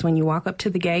purchase tickets when you walk up to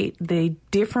the gate. The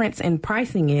difference in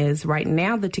pricing is right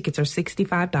now the tickets are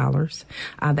 $65.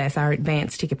 That's our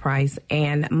advanced ticket price.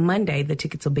 And Monday, the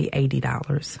tickets will be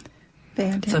 $80.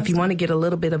 Fantastic. So if you want to get a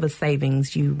little bit of a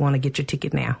savings, you want to get your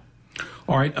ticket now.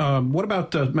 All right. What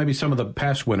about maybe some of the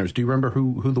past winners? Do you remember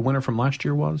who the winner from last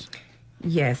year was?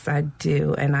 Yes, I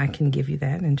do, and I can give you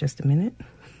that in just a minute.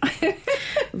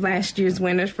 Last year's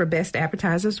winners for Best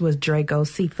Appetizers was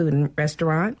Drago's Seafood and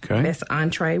Restaurant. Okay. Best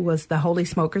Entree was the Holy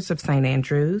Smokers of St.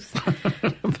 Andrews.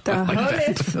 The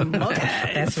Holy Smokers.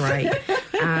 That's right.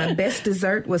 Best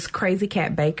Dessert was Crazy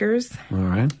Cat Bakers. All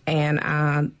right.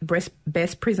 And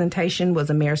best Presentation was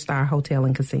Ameristar Hotel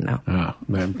and Casino. Ah,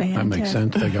 that makes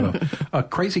sense. They got a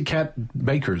Crazy Cat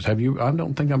Bakers. I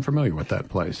don't think I'm familiar with that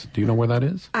place. Do you know where that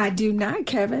is? I do not,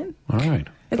 Kevin. All right.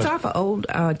 It's off of Old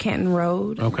Canton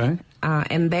Road. Okay.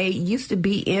 And they used to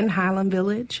be in Highland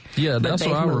Village. Yeah, that's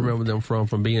where I remember them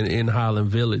from being in Highland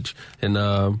Village. And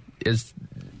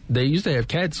they used to have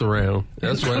cats around.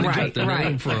 That's where they got their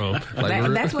name from.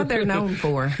 That's what they're known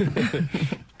for.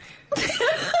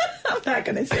 I'm not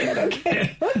going to say it,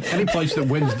 okay? Any place that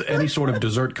wins any sort of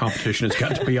dessert competition has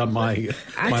got to be on my list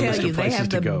of places to go. I tell you, they have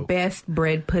the best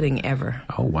bread pudding ever.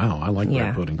 Oh, wow. I like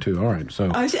bread pudding, too. All right.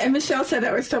 So. And Michelle said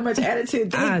that with so much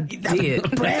attitude. I did.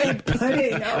 Bread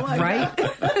pudding. Oh, my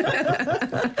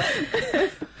God.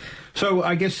 So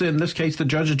I guess in this case, the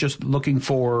judge is just looking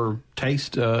for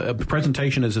taste.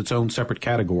 Presentation is its own separate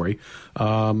category.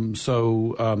 Is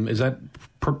that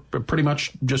pretty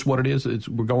much just what it is?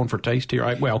 We're going for taste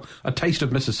here. Well, a taste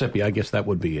of Mississippi, I guess that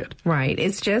would be it. Right.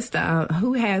 It's just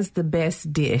who has the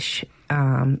best dish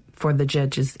for the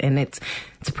judges, and it's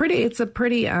a pretty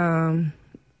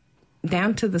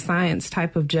down to the science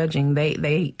type of judging.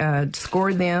 They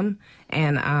score them,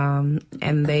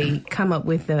 and they come up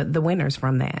with the winners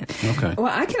from that. Okay.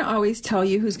 Well, I can always tell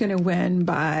you who's going to win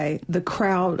by the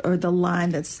crowd or the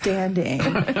line that's standing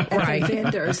at the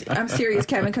vendors. I'm serious,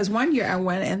 Kevin, because one year I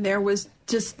went and there was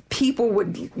just people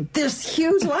with this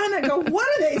huge line. I go, what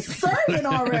are they serving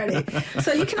already?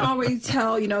 So you can always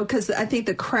tell, because I think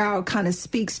the crowd kind of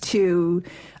speaks to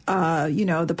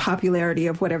the popularity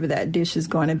of whatever that dish is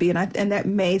going to be. And that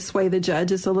may sway the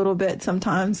judges a little bit.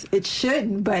 Sometimes it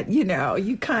shouldn't, but,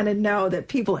 you kind of know that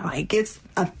people are like, it's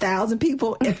 1,000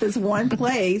 people at this one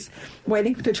place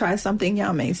waiting to try something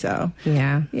yummy. So,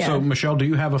 yeah. So, Michelle, do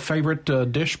you have a favorite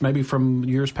dish maybe from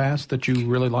years past that you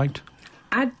really liked?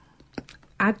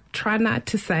 I try not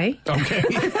to say. Okay.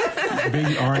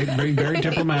 Being very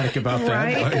diplomatic about that.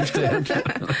 Right. I understand.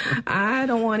 I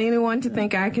don't want anyone to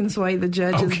think I can sway the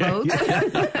judges' votes.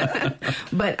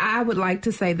 But I would like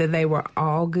to say that they were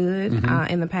all good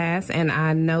in the past, and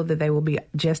I know that they will be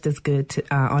just as good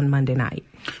on Monday night.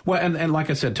 Well, and like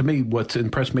I said, to me, what's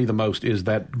impressed me the most is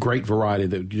that great variety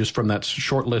that just from that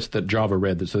short list that Java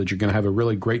read, so that you're going to have a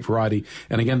really great variety.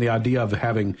 And again, the idea of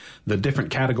having the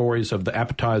different categories of the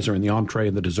appetizer and the entree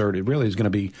and the dessert, it really is going to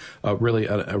be really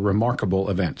a remarkable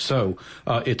event. So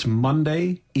it's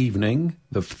Monday evening,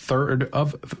 the 3rd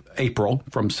of April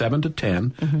from 7 to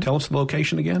 10. Tell us the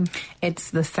location again. It's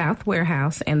the South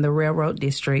Warehouse in the Railroad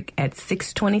District at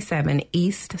 627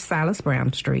 East Silas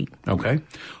Brown Street. Okay.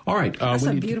 All right. That's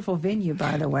a beautiful venue,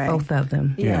 by the way. Both of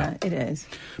them. Yeah, it is.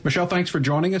 Michelle, thanks for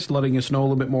joining us, letting us know a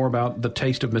little bit more about the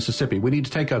taste of Mississippi. We need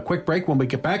to take a quick break. When we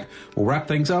get back, we'll wrap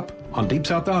things up on Deep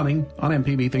South Dining on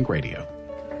MPB Think Radio.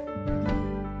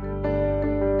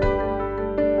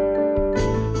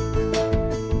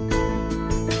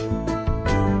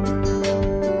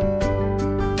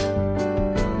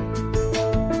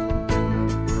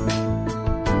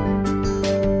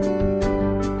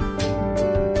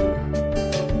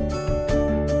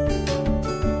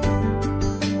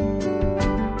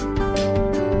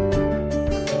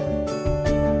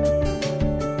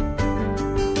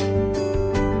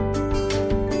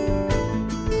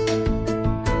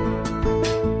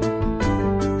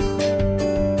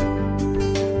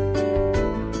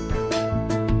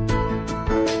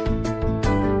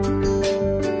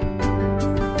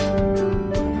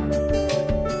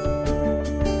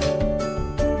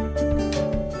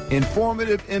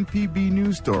 Informative MPB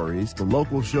news stories, the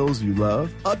local shows you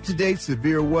love, up-to-date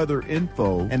severe weather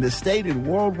info, and the state and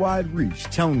worldwide reach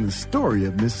telling the story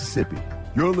of Mississippi.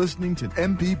 You're listening to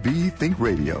MPB Think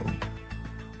Radio.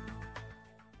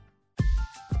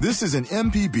 This is an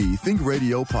MPB Think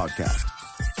Radio podcast.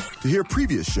 To hear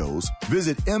previous shows,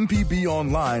 visit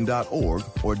mpbonline.org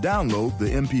or download the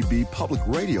MPB Public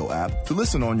Radio app to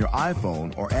listen on your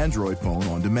iPhone or Android phone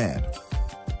on demand.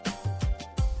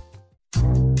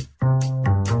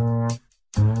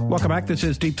 Welcome back. This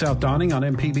is Deep South Dining on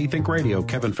MPB Think Radio.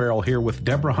 Kevin Farrell here with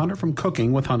Deborah Hunter from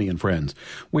Cooking with Honey and Friends.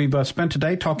 We've spent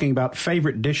today talking about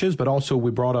favorite dishes, but also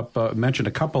we mentioned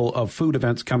a couple of food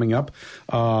events coming up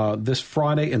this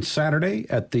Friday and Saturday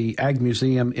at the Ag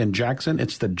Museum in Jackson.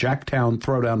 It's the Jacktown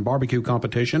Throwdown Barbecue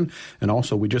Competition. And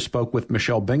also we just spoke with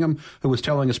Michelle Bingham, who was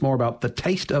telling us more about the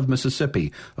Taste of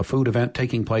Mississippi, a food event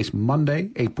taking place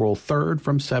Monday, April 3rd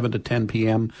from 7 to 10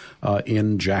 p.m.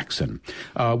 In Jackson.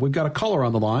 We've got a caller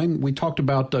on the line. We talked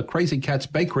about Crazy Cat's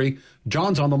Bakery.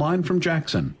 John's on the line from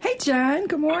Jackson. Hey, John.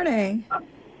 Good morning.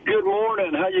 Good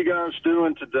morning. How you guys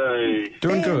doing today?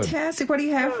 Doing good. Fantastic. What do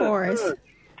you have for us?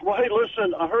 Well, hey,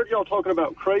 listen, I heard y'all talking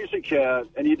about Crazy Cat,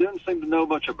 and you didn't seem to know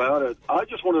much about it. I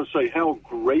just wanted to say how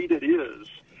great it is.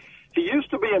 He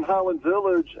used to be in Highland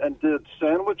Village and did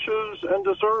sandwiches and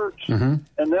desserts, and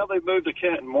now they've moved to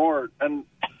Canton Mart. And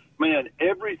man,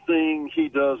 everything he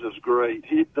does is great.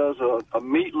 He does a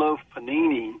meatloaf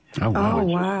panini. Oh, wow.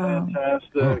 Which is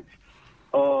fantastic.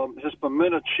 His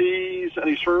pimento cheese, and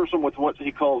he serves them with what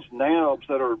he calls nabs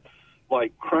that are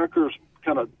like crackers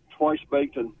kind of twice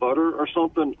baked in butter or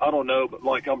something. I don't know, but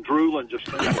like I'm drooling just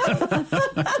thinking about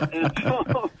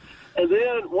it. And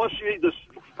then once you eat this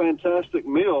fantastic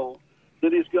meal,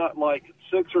 then he's got like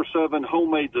 6 or 7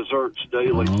 homemade desserts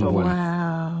daily. Oh, so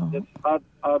wow.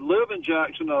 I live in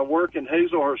Jackson and I work in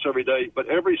Hazelhurst every day, but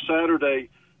every Saturday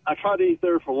I try to eat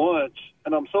there for lunch,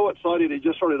 and I'm so excited he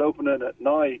just started opening at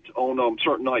night on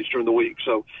certain nights during the week.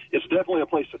 So it's definitely a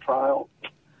place to try out.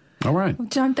 All right. Well,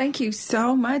 John, thank you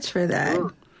so much for that.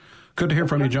 Sure. Good to hear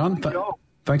from you, John.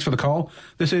 Thanks for the call.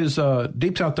 This is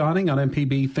Deep South Dining on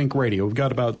MPB Think Radio. We've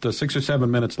got about 6 or 7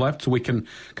 minutes left, so we can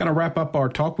kind of wrap up our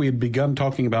talk. We had begun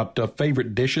talking about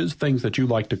favorite dishes, things that you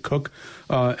like to cook.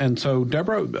 And so,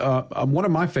 Deborah, one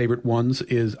of my favorite ones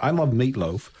is I love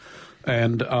meatloaf.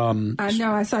 And I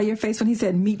know, I saw your face when he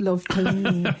said meatloaf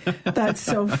panini. That's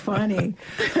so funny.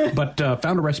 But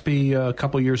found a recipe a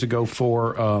couple of years ago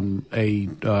for a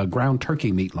ground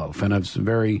turkey meatloaf, and it's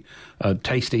very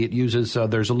tasty. It uses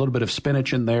there's a little bit of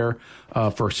spinach in there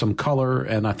for some color,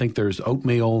 and I think there's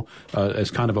oatmeal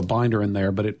as kind of a binder in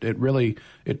there. But it really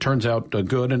turns out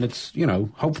good, and it's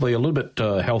hopefully a little bit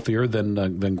healthier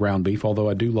than ground beef. Although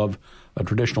I do love a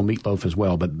traditional meatloaf as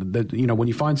well. But when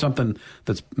you find something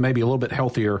that's maybe a little bit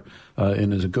healthier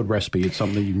and is a good recipe, it's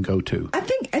something that you can go to.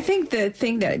 I think the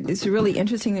thing that is really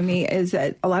interesting to me is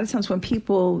that a lot of times when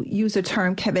people use the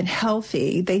term, Kevin,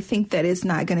 healthy, they think that it's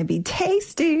not going to be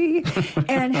tasty.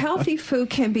 And healthy food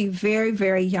can be very,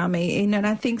 very yummy. And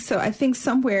I think so. I think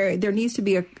somewhere there needs to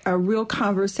be a real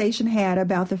conversation had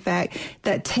about the fact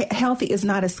that healthy is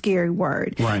not a scary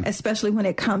word, right, especially when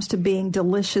it comes to being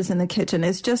delicious in the kitchen.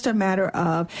 It's just a matter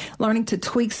of learning to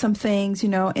tweak some things,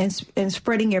 and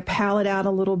spreading your palate out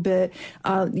a little bit,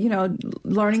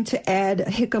 learning to add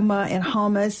jicama and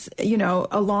hummus,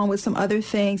 along with some other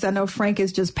things. I know Frank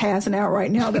is just passing out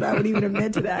right now that I would even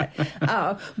admit to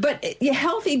that. But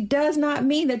healthy does not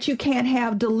mean that you can't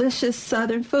have delicious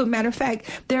Southern food. Matter of fact,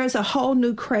 there's a whole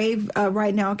new crave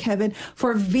right now, Kevin,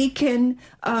 for vegan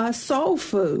soul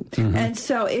food. Mm-hmm. And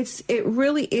so it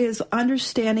really is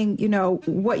understanding,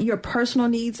 what your personal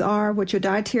needs are, what your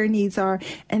dietary needs are,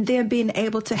 and then being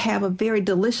able to have a very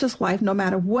delicious life no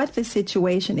matter what the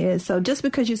situation is. So just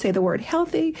because you say the word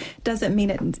healthy doesn't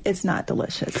mean it's not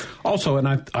delicious. Also,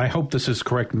 and I hope this is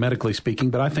correct medically speaking,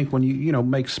 but I think when you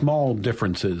make small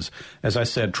differences, as I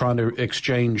said, trying to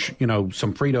exchange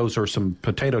some Fritos or some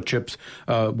potato chips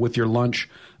with your lunch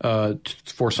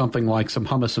for something like some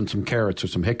hummus and some carrots or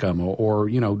some jicama or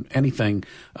anything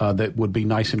that would be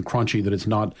nice and crunchy, that it's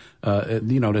not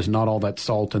there's not all that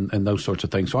salt and those sorts of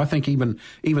things. So I think even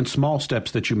small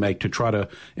steps that you make to try to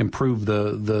improve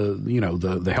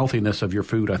the healthiness of your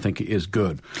food, I think, is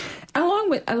good.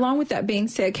 Along with that being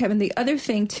said, Kevin, the other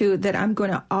thing too that I'm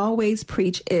going to always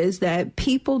preach is that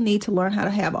people need to learn how to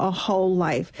have a whole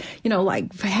life.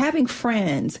 Like having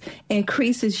friends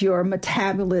increases your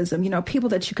metabolism. People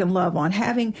that you can love on,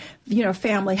 having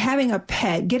family, having a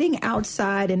pet, getting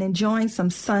outside and enjoying some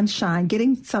sunshine,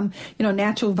 getting some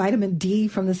natural vitamin D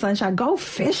from the sunshine. Go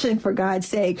fishing, for God's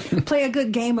sake. Play a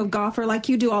good game of golf, or like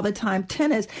you do all the time,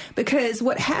 tennis. Because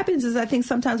what happens is I think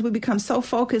sometimes we become so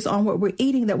focused on what we're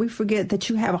eating that we forget that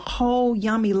you have a whole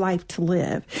yummy life to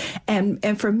live.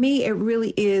 And for me, it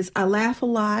really is. I laugh a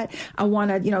lot. I want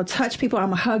to touch people.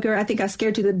 I'm a hugger. I think I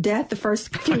scared you to death the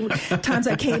first few times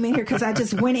I came in here because I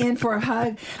just went in for a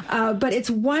hug. But it's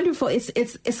wonderful.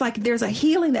 It's like there's a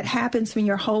healing that happens in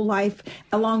your whole life,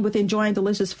 along with enjoying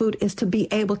delicious food, is to be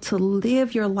able to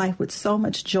live your life with so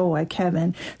much joy,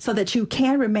 Kevin, so that you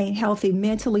can remain healthy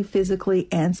mentally, physically,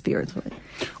 and spiritually.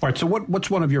 All right. So what's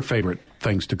one of your favorite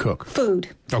things to cook? Food.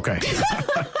 Okay.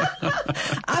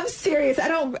 I'm serious.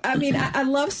 I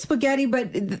love spaghetti, but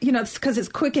it's because it's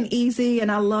quick and easy,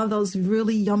 and I love those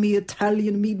really yummy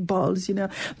Italian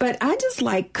meatballs, but I just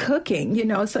like cooking,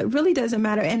 so it really doesn't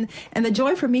matter. And the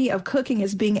joy for me of cooking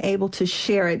is being able to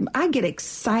share it. I get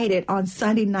excited on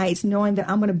Sunday nights knowing that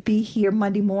I'm going to be here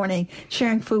Monday morning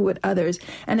sharing food with others,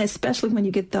 and especially when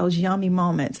you get those yummy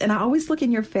moments. And I always look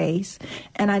in your face,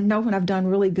 and I know when I've done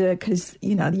really good because,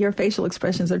 your facial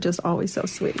expressions are just always so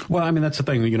sweet. Well, that's the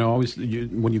thing.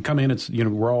 When you come in, it's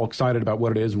we're all excited about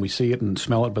what it is, and we see it and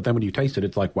smell it. But then when you taste it,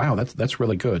 it's like, wow, that's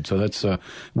really good. So that's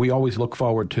we always look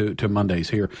forward to Mondays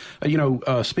here.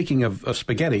 Speaking of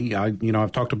spaghetti,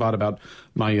 I've talked about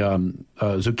my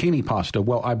zucchini pasta.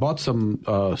 Well, I bought some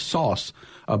sauce,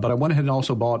 but I went ahead and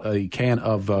also bought a can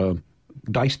of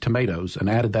diced tomatoes and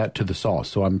added that to the sauce.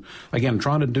 So I'm, again,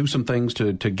 trying to do some things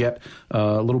to get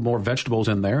a little more vegetables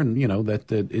in there, and,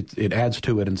 that it adds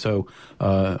to it. And so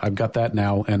I've got that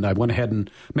now, and I went ahead and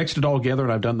mixed it all together,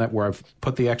 and I've done that where I've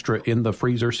put the extra in the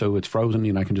freezer so it's frozen,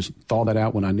 and I can just thaw that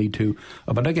out when I need to.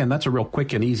 But again, that's a real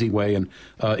quick and easy way. And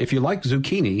if you like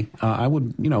zucchini, I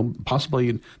would,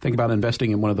 possibly think about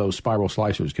investing in one of those spiral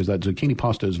slicers, because that zucchini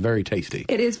pasta is very tasty.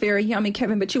 It is very yummy,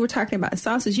 Kevin, but you were talking about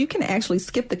sauces. You can actually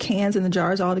skip the cans and the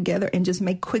jars all together and just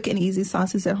make quick and easy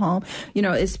sauces at home. You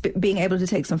know, it's being able to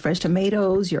take some fresh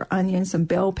tomatoes, your onions, some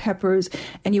bell peppers,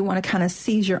 and you want to kind of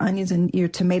season your onions and your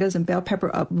tomatoes and bell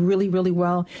pepper up really, really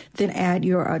well. Then add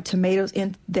your tomatoes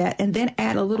in that, and then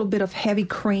add a little bit of heavy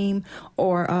cream,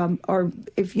 or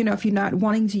if you're not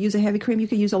wanting to use a heavy cream, you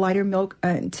can use a lighter milk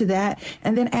to that,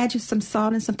 and then add just some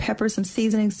salt and some pepper, some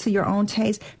seasonings to your own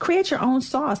taste. Create your own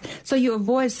sauce so you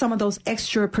avoid some of those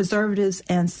extra preservatives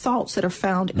and salts that are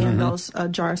found in those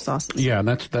jar sauces. Yeah, and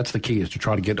that's the key, is to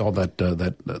try to get all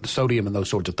that sodium and those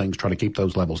sorts of things, try to keep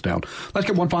those levels down. Let's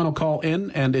get one final call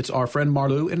in, and it's our friend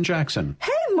Marlou in Jackson.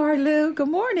 Hey, Marlou. Good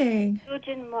morning.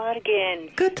 Guten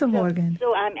Morgen. Guten Morgen.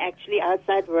 So I'm actually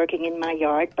outside working in my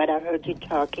yard, but I heard you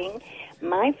talking.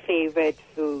 My favorite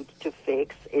food to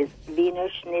fix is Wiener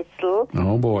Schnitzel.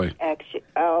 Oh, boy. Actually,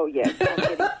 oh, yes. I'm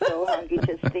getting so hungry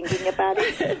just thinking about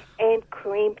it. And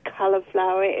creamed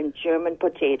cauliflower and German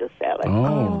potato salad.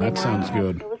 Oh, that sounds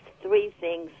good. Those three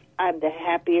things, I'm the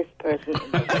happiest person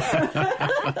in the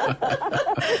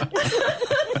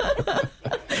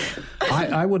world.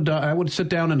 I would sit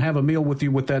down and have a meal with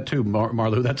you with that too,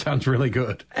 Marlou. That sounds really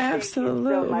good.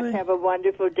 Absolutely. Thank you so much. Have a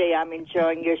wonderful day. I'm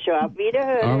enjoying your show. Auf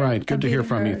Wiederhören. All right. Good to hear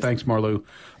from you. Thanks, Marlou.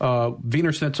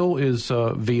 Wiener Schnitzel is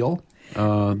veal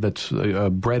that's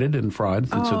breaded and fried.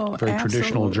 It's a very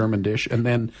traditional German dish. And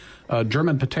then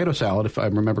German potato salad, if I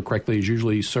remember correctly, is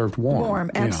usually served warm.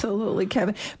 Warm, absolutely,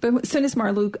 Kevin. But as soon as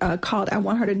Marlou called, I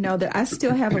want her to know that I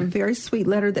still have a very sweet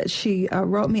letter that she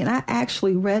wrote me, and I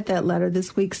actually read that letter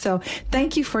this week. So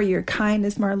thank you for your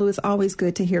kindness, Marlou. It's always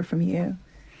good to hear from you.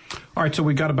 All right, so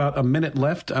we got about a minute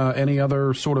left. Any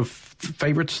other sort of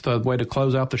favorites, the way to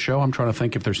close out the show? I'm trying to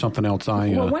think if there's something else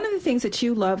Well, one of the things that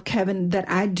you love, Kevin, that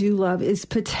I do love is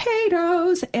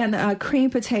potatoes and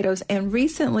creamed potatoes. And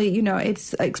recently,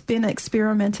 it's been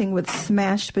experimenting with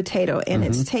smashed potato, and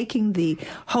it's taking the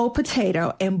whole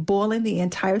potato and boiling the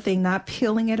entire thing, not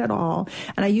peeling it at all.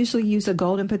 And I usually use the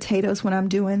golden potatoes when I'm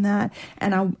doing that.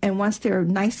 And once they're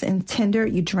nice and tender,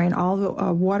 you drain all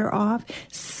the water off,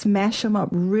 smash them up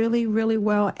really, really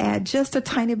well. Add just a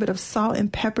tiny bit of salt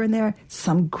and pepper in there,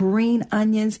 some green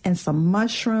onions and some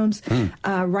mushrooms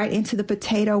right into the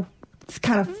potato.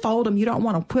 Kind of fold them. You don't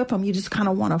want to whip them. You just kind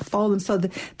of want to fold them so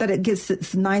that it gets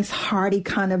this nice hearty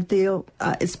kind of deal.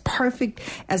 It's perfect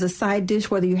as a side dish,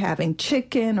 whether you're having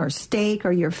chicken or steak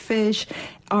or your fish,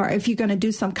 or if you're going to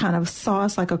do some kind of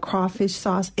sauce like a crawfish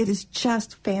sauce. It is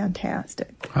just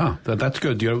fantastic. Oh, that's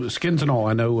good. Skins and all.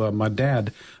 I know my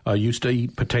dad used to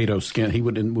eat potato skin.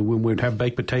 When we'd have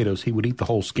baked potatoes, he would eat the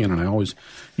whole skin, and I always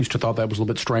used to thought that was a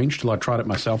little bit strange till I tried it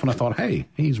myself, and I thought, hey,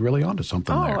 he's really onto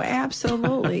something there. Oh,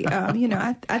 absolutely.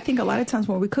 I think a lot of times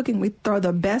when we're cooking, we throw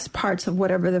the best parts of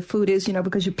whatever the food is,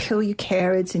 because you peel your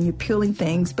carrots and you're peeling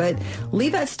things, but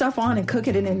leave that stuff on and cook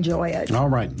it and enjoy it. All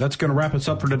right. That's going to wrap us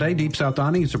up for today. Deep South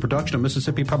Dining is a production of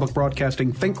Mississippi Public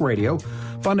Broadcasting Think Radio,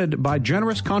 funded by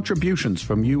generous contributions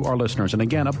from you, our listeners. And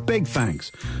again, a big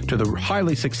thanks to the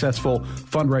highly successful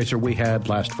fundraiser we had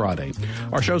last Friday.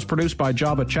 Our show's produced by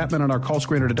Java Chapman, and our call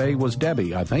screener today was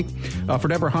Debbie, I think. For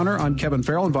Deborah Hunter, I'm Kevin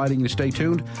Farrell, inviting you to stay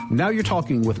tuned. Now You're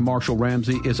Talking with Marshall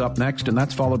Ramsey is up next, and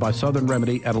that's followed by Southern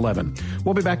Remedy at 11.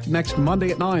 We'll be back next Monday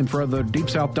at 9 for the Deep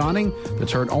South Dining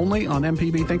that's heard only on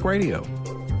MPB Think Radio.